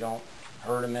this, that we don't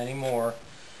hurt them anymore.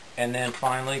 And then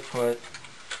finally put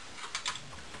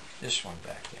this one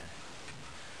back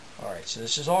in. Alright, so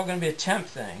this is all going to be a temp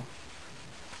thing.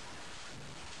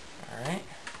 Alright,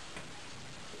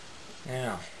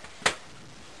 now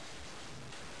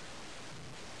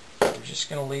we're just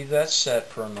going to leave that set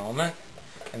for a moment,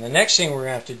 and the next thing we're going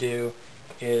to have to do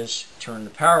is turn the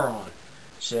power on.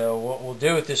 So what we'll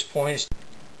do at this point is,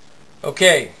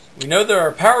 okay, we know that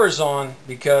our power is on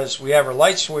because we have our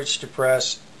light switch to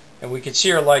press and we can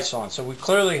see our lights on. So we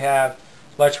clearly have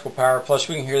electrical power, plus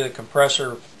we can hear the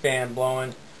compressor fan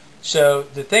blowing. So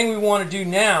the thing we want to do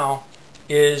now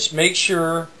is make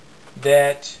sure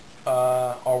that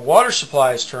our water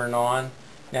supply is turned on.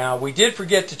 Now we did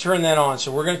forget to turn that on,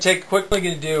 so we're going to take quickly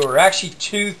going to do are actually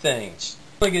two things.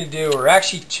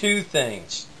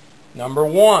 Number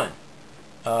one,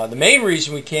 the main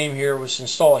reason we came here was to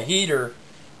install a heater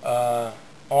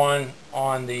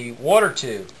on the water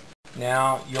tube.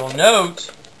 Now you'll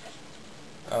note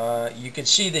you can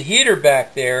see the heater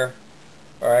back there.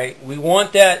 All right, we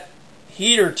want that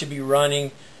heater to be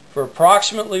running for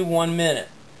approximately 1 minute.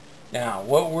 Now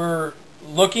what we're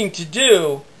looking to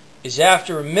do is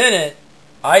after a minute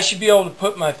I should be able to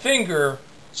put my finger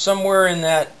somewhere in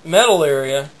that metal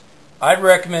area. I'd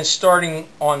recommend starting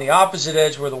on the opposite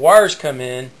edge where the wires come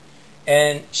in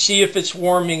and see if it's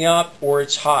warming up or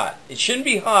it's hot. It shouldn't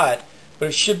be hot, but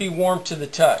it should be warm to the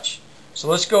touch. So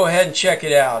let's go ahead and check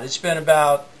it out. It's been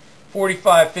about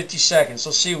 45-50 seconds.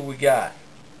 Let's see what we got.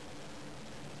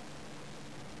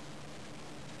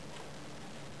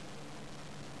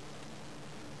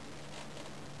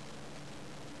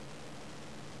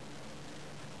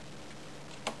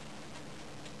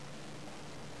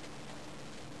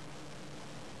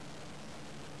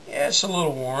 Yeah, it's a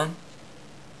little warm.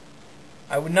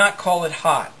 I would not call it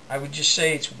hot. I would just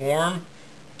say it's warm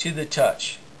to the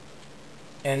touch.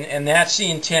 And that's the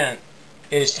intent,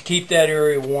 is to keep that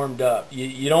area warmed up.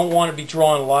 You don't want to be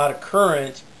drawing a lot of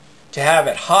current to have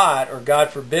it hot, or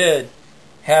God forbid,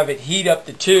 have it heat up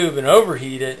the tube and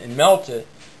overheat it and melt it.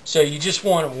 So you just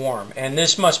want it warm. And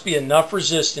this must be enough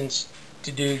resistance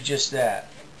to do just that.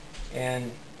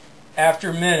 And after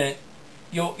a minute,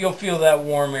 you'll feel that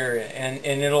warm area, and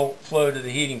it'll flow to the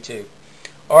heating tube.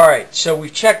 Alright, so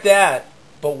we've checked that,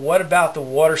 but what about the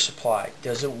water supply?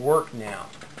 Does it work now?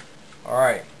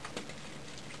 Alright,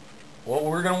 what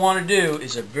we're going to want to do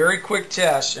is a very quick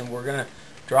test, and we're going to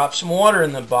drop some water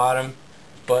in the bottom,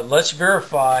 but let's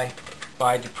verify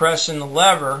by depressing the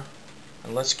lever,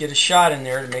 and let's get a shot in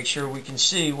there to make sure we can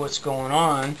see what's going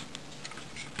on.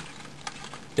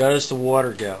 Does the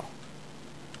water go?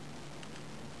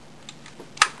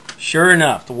 Sure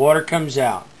enough, the water comes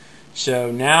out.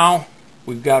 So now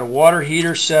we've got a water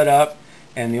heater set up,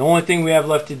 and the only thing we have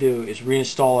left to do is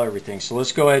reinstall everything. So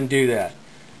let's go ahead and do that.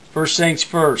 First things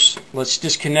first, let's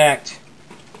disconnect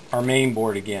our main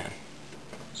board again.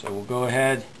 So we'll go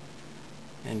ahead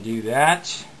and do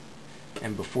that.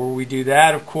 And before we do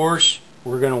that, of course,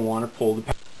 we're going to want to pull the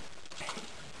power.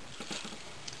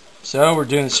 So we're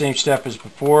doing the same step as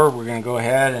before. We're going to go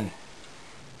ahead and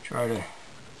try to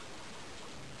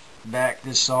back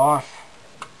this off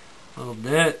a little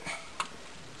bit.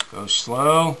 Go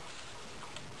slow.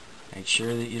 Make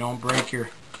sure that you don't break your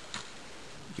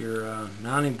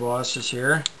mounting bosses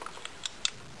here.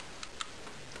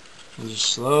 And just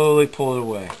slowly pull it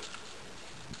away.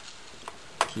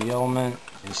 Key element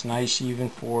is nice even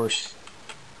force.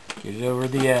 Get it over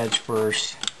the edge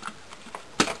first.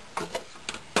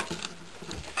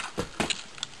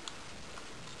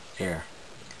 There.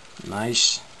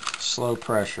 Nice slow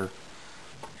pressure.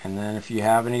 And then if you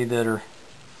have any that are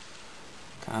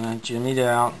kind of jimmied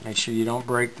out, make sure you don't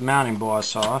break the mounting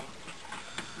boss off.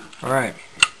 Alright,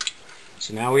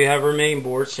 so now we have our main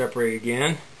board separated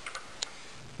again.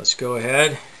 Let's go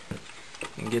ahead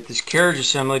and get this carriage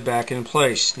assembly back in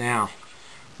place. Now,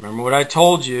 remember what I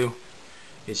told you.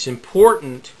 It's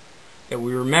important that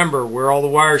we remember where all the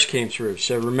wires came through.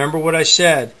 So remember what I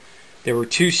said. There were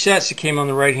two sets that came on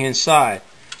the right hand side.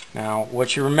 Now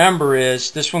what you remember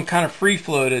is this one kind of free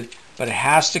floated, but it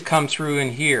has to come through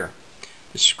in here.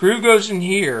 The screw goes in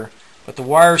here, but the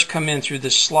wires come in through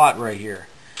this slot right here.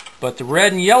 But the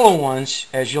red and yellow ones,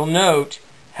 as you'll note,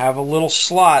 have a little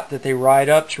slot that they ride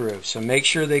up through. So make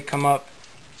sure they come up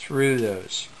through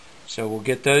those. So we'll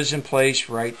get those in place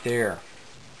right there.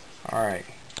 Alright.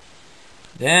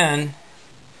 Then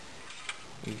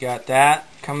we got that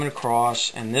coming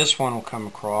across, and this one will come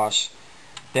across.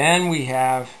 Then we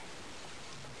have,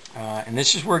 and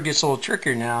this is where it gets a little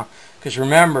trickier now, because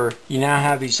remember, you now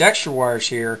have these extra wires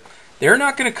here. They're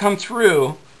not going to come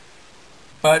through,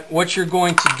 but what you're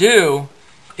going to do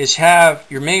is have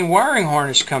your main wiring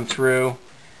harness come through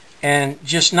and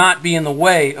just not be in the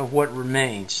way of what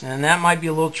remains. And that might be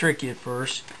a little tricky at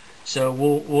first, so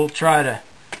we'll try to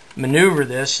maneuver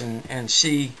this and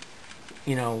see,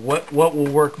 you know, what will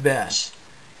work best.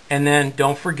 And then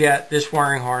don't forget this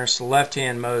wiring harness, the left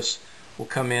hand most, will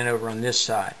come in over on this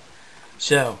side.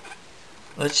 So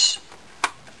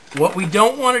what we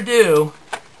don't want to do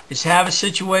is have a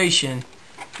situation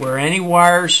where any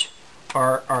wires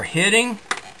are hitting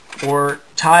or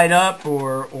tied up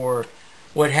or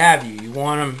what have you. You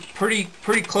want them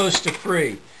pretty close to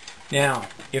free. Now,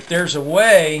 if there's a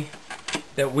way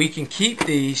that we can keep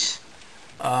these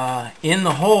in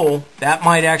the hole, that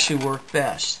might actually work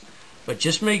best. But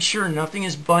just make sure nothing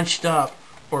is bunched up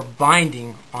or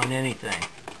binding on anything.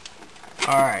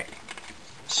 Alright,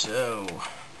 so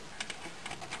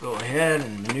go ahead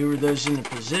and maneuver those into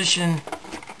position.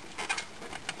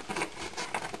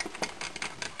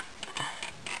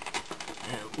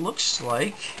 looks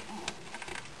like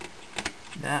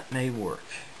that may work.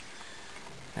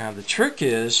 Now the trick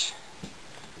is,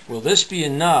 will this be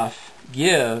enough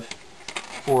give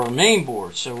for a main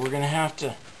board? So we're going to have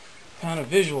to kind of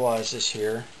visualize this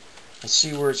here and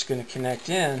see where it's going to connect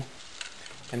in.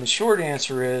 And the short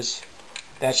answer is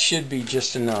that should be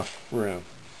just enough room.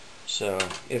 So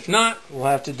if not, we'll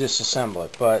have to disassemble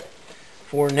it. But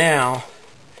for now,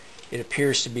 it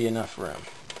appears to be enough room.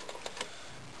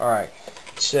 Alright,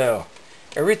 so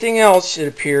everything else, it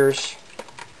appears,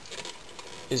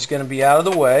 is going to be out of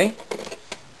the way.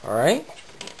 Alright,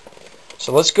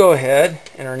 so let's go ahead,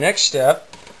 and our next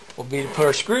step will be to put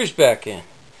our screws back in.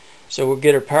 So we'll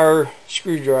get our power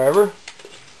screwdriver,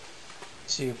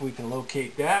 see if we can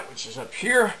locate that, which is up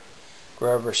here.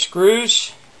 Grab our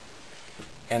screws,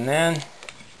 and then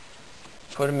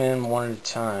put them in one at a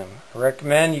time. I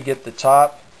recommend you get the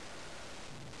top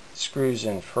screws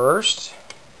in first.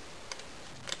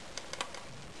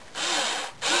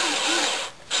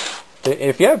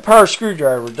 If you have a power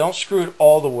screwdriver, don't screw it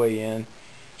all the way in.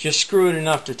 Just screw it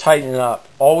enough to tighten it up.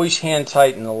 Always hand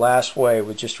tighten the last way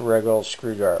with just a regular old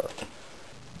screwdriver.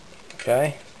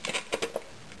 Okay?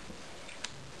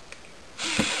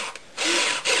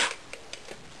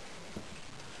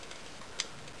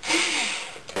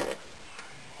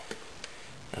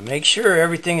 Now make sure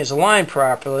everything is aligned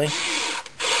properly.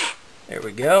 There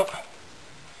we go.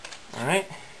 Alright.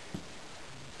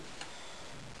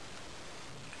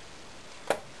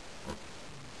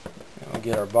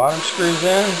 Get our bottom screws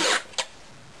in,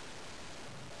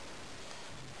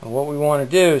 and what we want to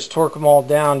do is torque them all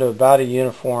down to about a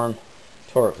uniform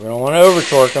torque. We don't want to over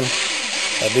torque them,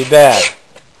 that'd be bad.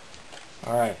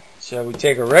 Alright, so we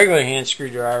take a regular hand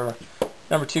screwdriver,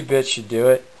 number 2 bits should do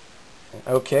it.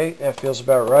 Okay, that feels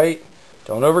about right.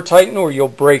 Don't over tighten or you'll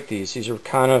break these. These are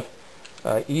kind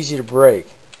of easy to break.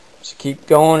 So keep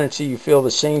going until you feel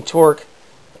the same torque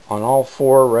on all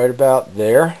 4 right about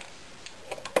there.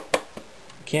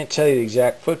 Can't tell you the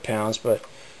exact foot pounds, but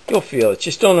you'll feel it.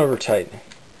 Just don't over tighten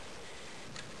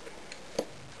it.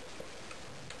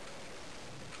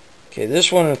 Okay,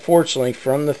 this one, unfortunately,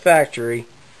 from the factory,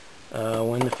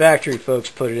 when the factory folks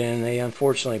put it in, they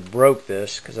unfortunately broke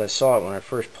this because I saw it when I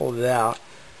first pulled it out.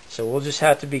 So we'll just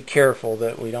have to be careful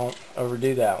that we don't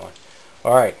overdo that one.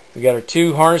 Alright, we got our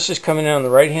 2 harnesses coming in on the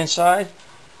right hand side,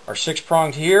 our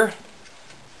 6-pronged here,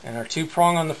 and our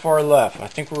 2-prong on the far left. I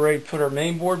think we're ready to put our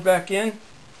main board back in.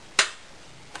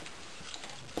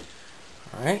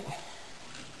 Alright,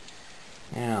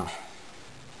 now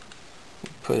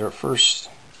put our first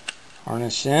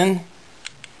harness in,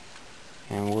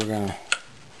 and we're going to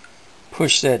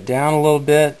push that down a little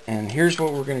bit, and here's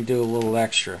what we're going to do a little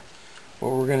extra.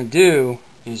 What we're going to do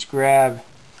is grab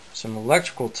some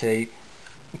electrical tape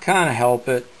and kind of help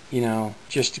it, you know,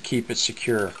 just to keep it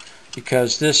secure,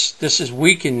 because this is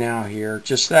weakened now here,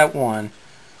 just that one.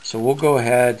 So we'll go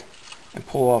ahead and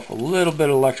pull off a little bit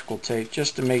of electrical tape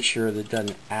just to make sure that it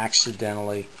doesn't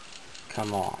accidentally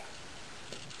come off.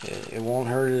 It won't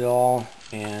hurt at all,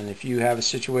 and if you have a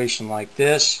situation like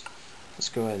this, let's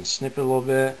go ahead and snip it a little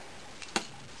bit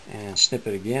and snip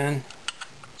it again.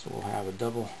 So we'll have a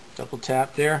double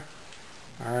tap there.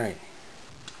 Alright,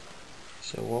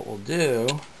 so what we'll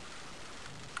do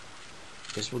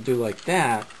is we'll do like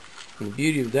that, and the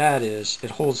beauty of that is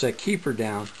it holds that keeper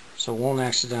down so it won't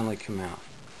accidentally come out.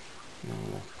 And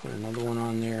we'll put another one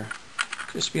on there,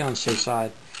 just to be on the safe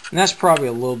side. And that's probably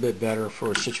a little bit better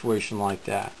for a situation like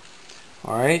that.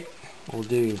 Alright, we'll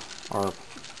do our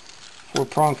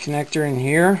 4-prong connector in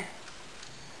here.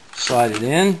 Slide it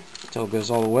in until it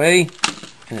goes all the way,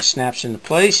 and it snaps into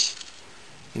place.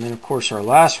 And then of course our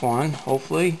last one,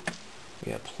 hopefully,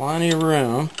 we have plenty of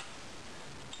room.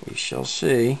 We shall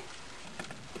see.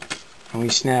 And we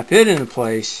snap it into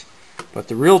place, but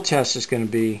the real test is going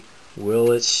to be,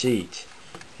 will it seat?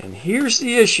 And here's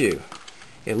the issue.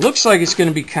 It looks like it's going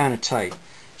to be kind of tight.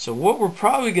 So what we're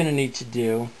probably going to need to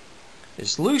do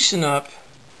is loosen up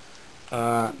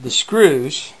the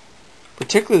screws,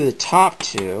 particularly the top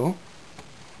 2,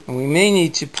 and we may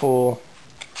need to pull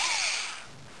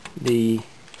the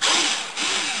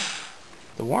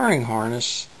wiring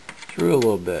harness through a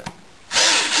little bit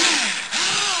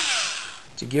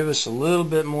to give us a little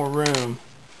bit more room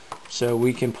so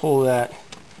we can pull that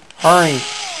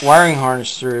wiring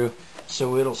harness through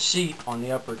so it'll seat on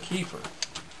the upper keeper.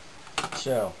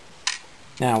 So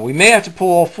now we may have to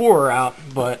pull all 4 out,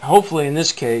 but hopefully in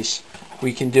this case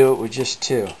we can do it with just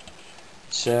 2.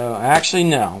 So actually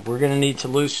no, we're going to need to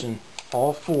loosen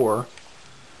all 4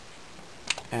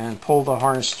 and pull the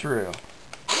harness through.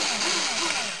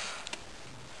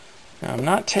 Now I'm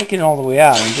not taking it all the way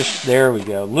out. I'm just, there we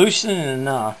go, loosening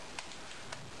enough.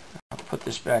 I'll put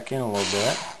this back in a little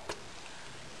bit.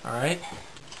 Alright,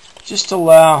 just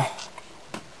allow,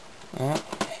 well,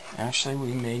 actually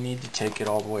we may need to take it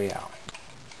all the way out.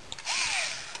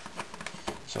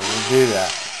 So we'll do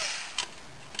that.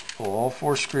 Pull all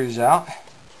 4 screws out,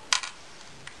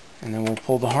 and then we'll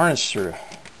pull the harness through,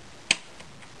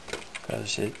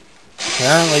 because it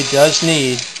apparently does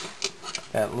need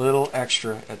that little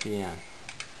extra at the end.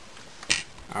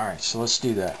 Alright, so let's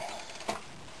do that.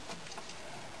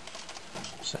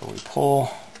 So we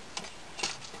pull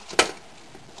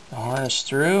the harness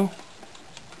through.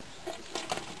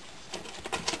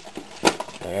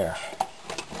 There.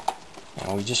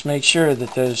 And we just make sure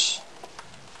that those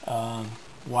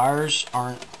wires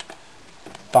aren't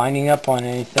binding up on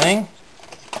anything.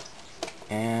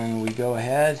 And we go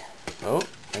ahead,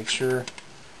 make sure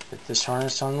that this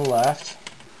harness on the left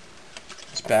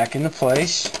is back into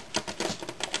place.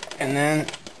 And then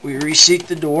we reseat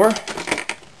the door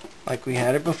like we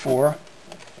had it before,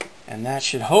 and that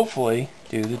should hopefully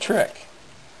do the trick.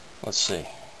 Let's see.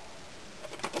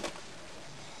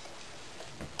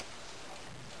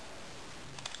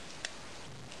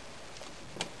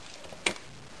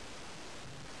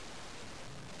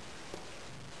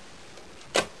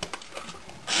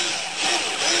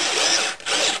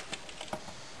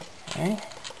 Okay.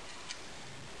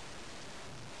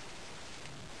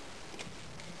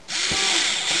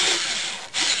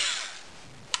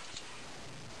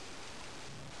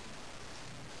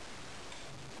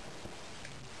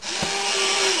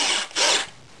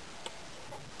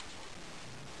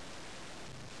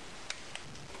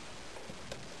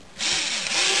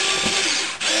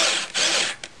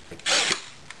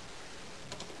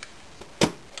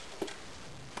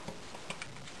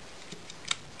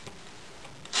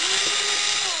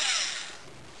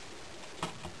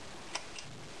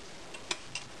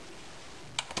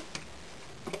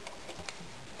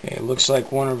 Okay, it looks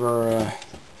like one of our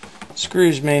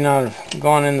screws may not have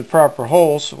gone in the proper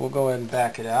hole, so we'll go ahead and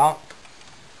back it out.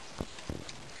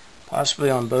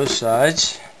 Possibly on both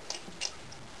sides.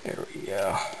 There we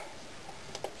go.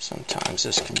 Sometimes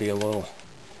this can be a little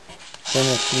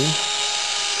finicky.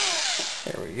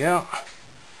 There we go.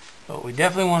 But we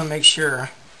definitely want to make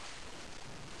sure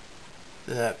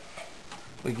that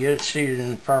we get it seated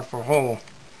in the proper hole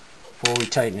before we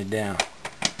tighten it down.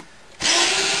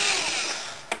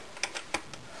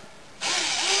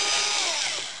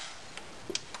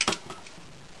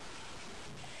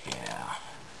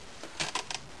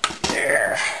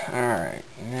 Alright,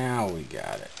 now we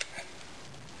got it.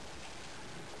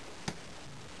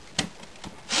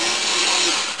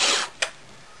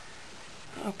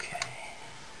 Okay.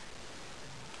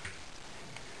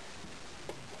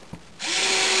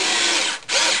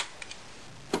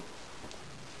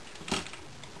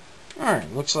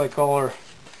 Alright, looks like all our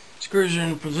screws are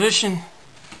in position.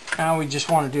 Now we just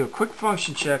want to do a quick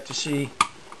function check to see,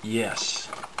 yes,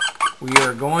 we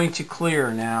are going to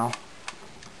clear now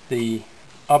the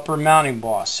upper mounting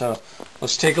boss. So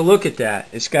let's take a look at that.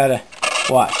 It's got to,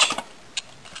 watch,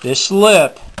 this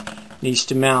lip needs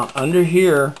to mount under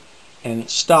here and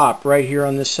stop right here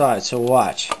on this side. So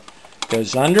watch,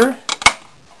 goes under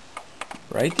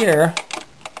right there,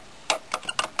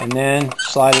 and then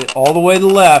slide it all the way to the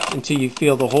left until you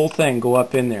feel the whole thing go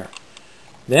up in there.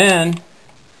 Then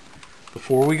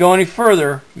before we go any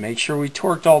further, make sure we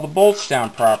torqued all the bolts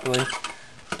down properly.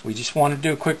 We just want to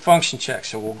do a quick function check,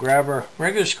 so we'll grab our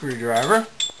regular screwdriver,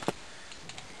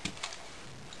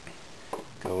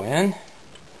 go in,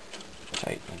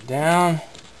 tighten it down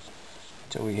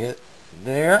until we hit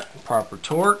there, proper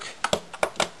torque.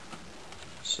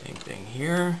 Same thing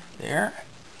here, there,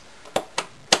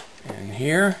 and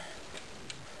here,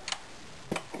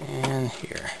 and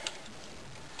here.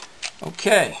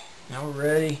 Okay, now we're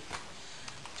ready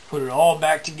to put it all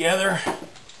back together.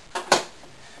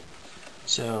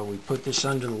 So we put this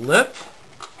under the lip,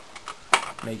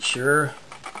 make sure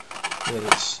that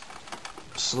it's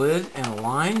slid and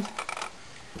aligned.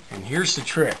 And here's the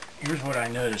trick. Here's what I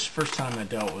noticed first time I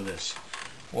dealt with this.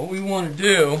 What we want to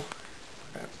do,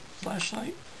 grab a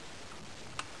flashlight.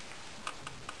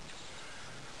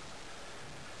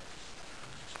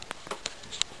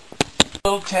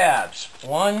 Little tabs.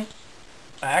 One,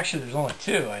 actually there's only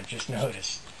 2 I just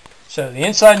noticed. So the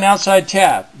inside and outside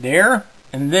tab, there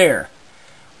and there.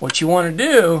 What you want to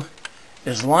do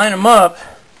is line them up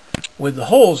with the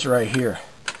holes right here.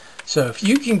 So if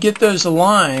you can get those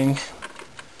aligned,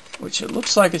 which it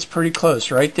looks like it's pretty close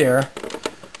right there,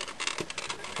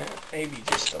 maybe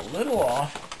just a little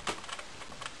off.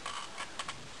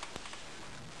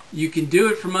 you can do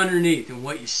it from underneath, and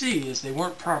what you see is they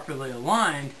weren't properly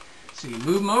aligned, so you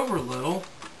move them over a little,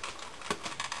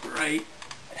 right?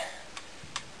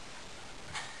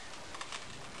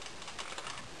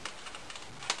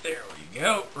 There we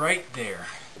go, right there.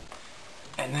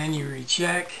 And then you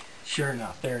recheck, sure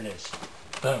enough, there it is.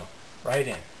 Boom, right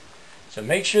in. So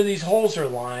make sure these holes are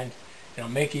lined, and it'll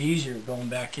make it easier going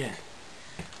back in.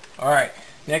 Alright,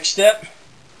 next step,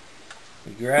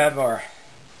 we grab our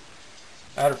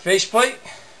outer faceplate.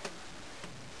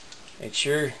 Make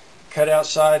sure cut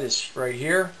outside is right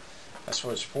here. That's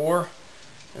what it's for.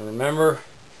 And remember,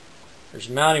 there's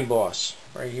a mounting boss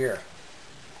right here.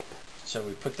 So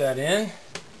we put that in,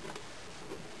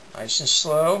 nice and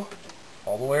slow,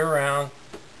 all the way around,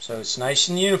 so it's nice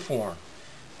and uniform.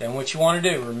 Then what you want to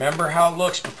do, remember how it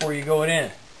looks before you go it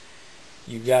in.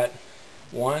 You've got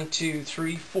 1, 2,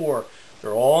 3, 4.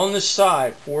 They're all on the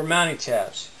side, 4 mounting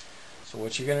tabs. So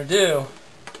what you're going to do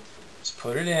is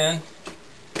put it in,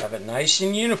 have it nice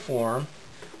and uniform.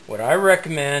 What I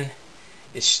recommend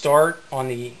is start on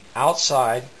the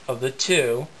outside of the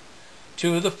 2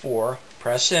 of the 4,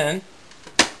 press in,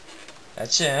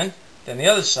 that's in. Then the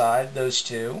other side, those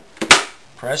 2,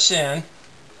 press in,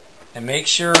 and make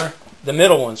sure the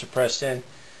middle ones are pressed in.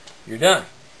 You're done.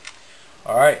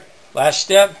 Alright, last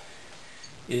step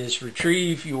is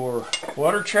retrieve your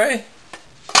water tray,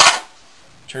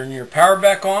 turn your power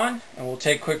back on, and we'll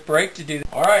take a quick break to do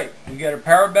that. Alright, we got our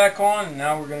power back on, and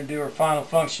now we're going to do our final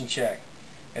function check.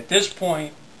 At this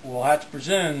point, we'll have to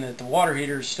presume that the water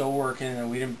heater is still working and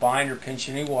we didn't bind or pinch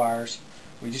any wires.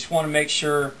 We just want to make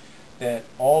sure that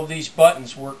all of these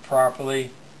buttons work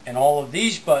properly and all of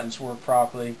these buttons work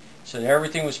properly, so that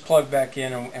everything was plugged back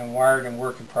in and wired and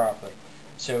working properly.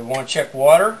 So we want to check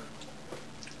water.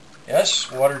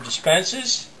 Yes, water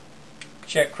dispenses.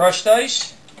 Check crushed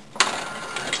ice.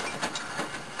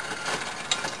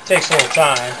 Takes a little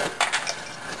time.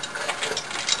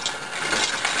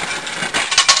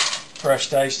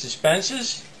 Crushed ice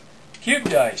dispenses.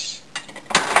 Cubed ice.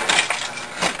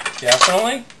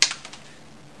 Definitely.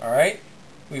 Alright,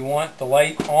 we want the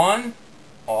light on,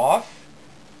 off,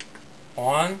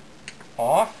 on,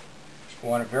 off. We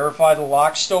want to verify the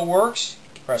lock still works.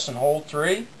 Press and hold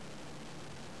 3.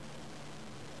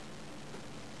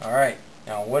 Alright,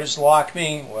 now what does lock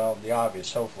mean? Well, the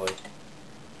obvious, hopefully.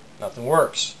 Nothing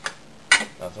works.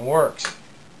 Nothing works.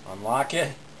 Unlock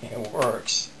it, it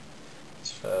works.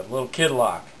 It's a little kid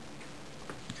lock.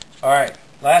 Alright,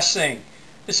 last thing.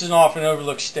 This is an often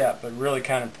overlooked step, but really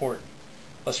kind of important.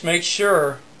 Let's make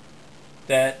sure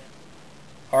that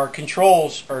our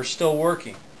controls are still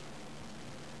working.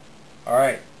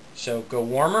 Alright, so go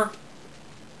warmer,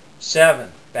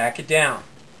 7, back it down.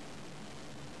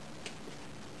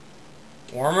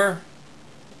 Warmer,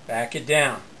 back it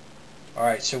down.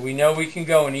 Alright, so we know we can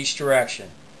go in each direction.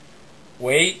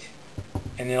 Wait,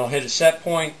 and it'll hit a set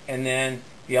point, and then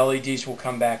the LEDs will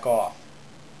come back off.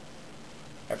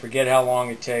 I forget how long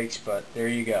it takes, but there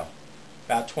you go.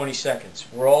 About 20 seconds.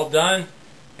 We're all done,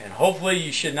 and hopefully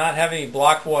you should not have any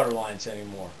blocked water lines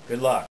anymore. Good luck.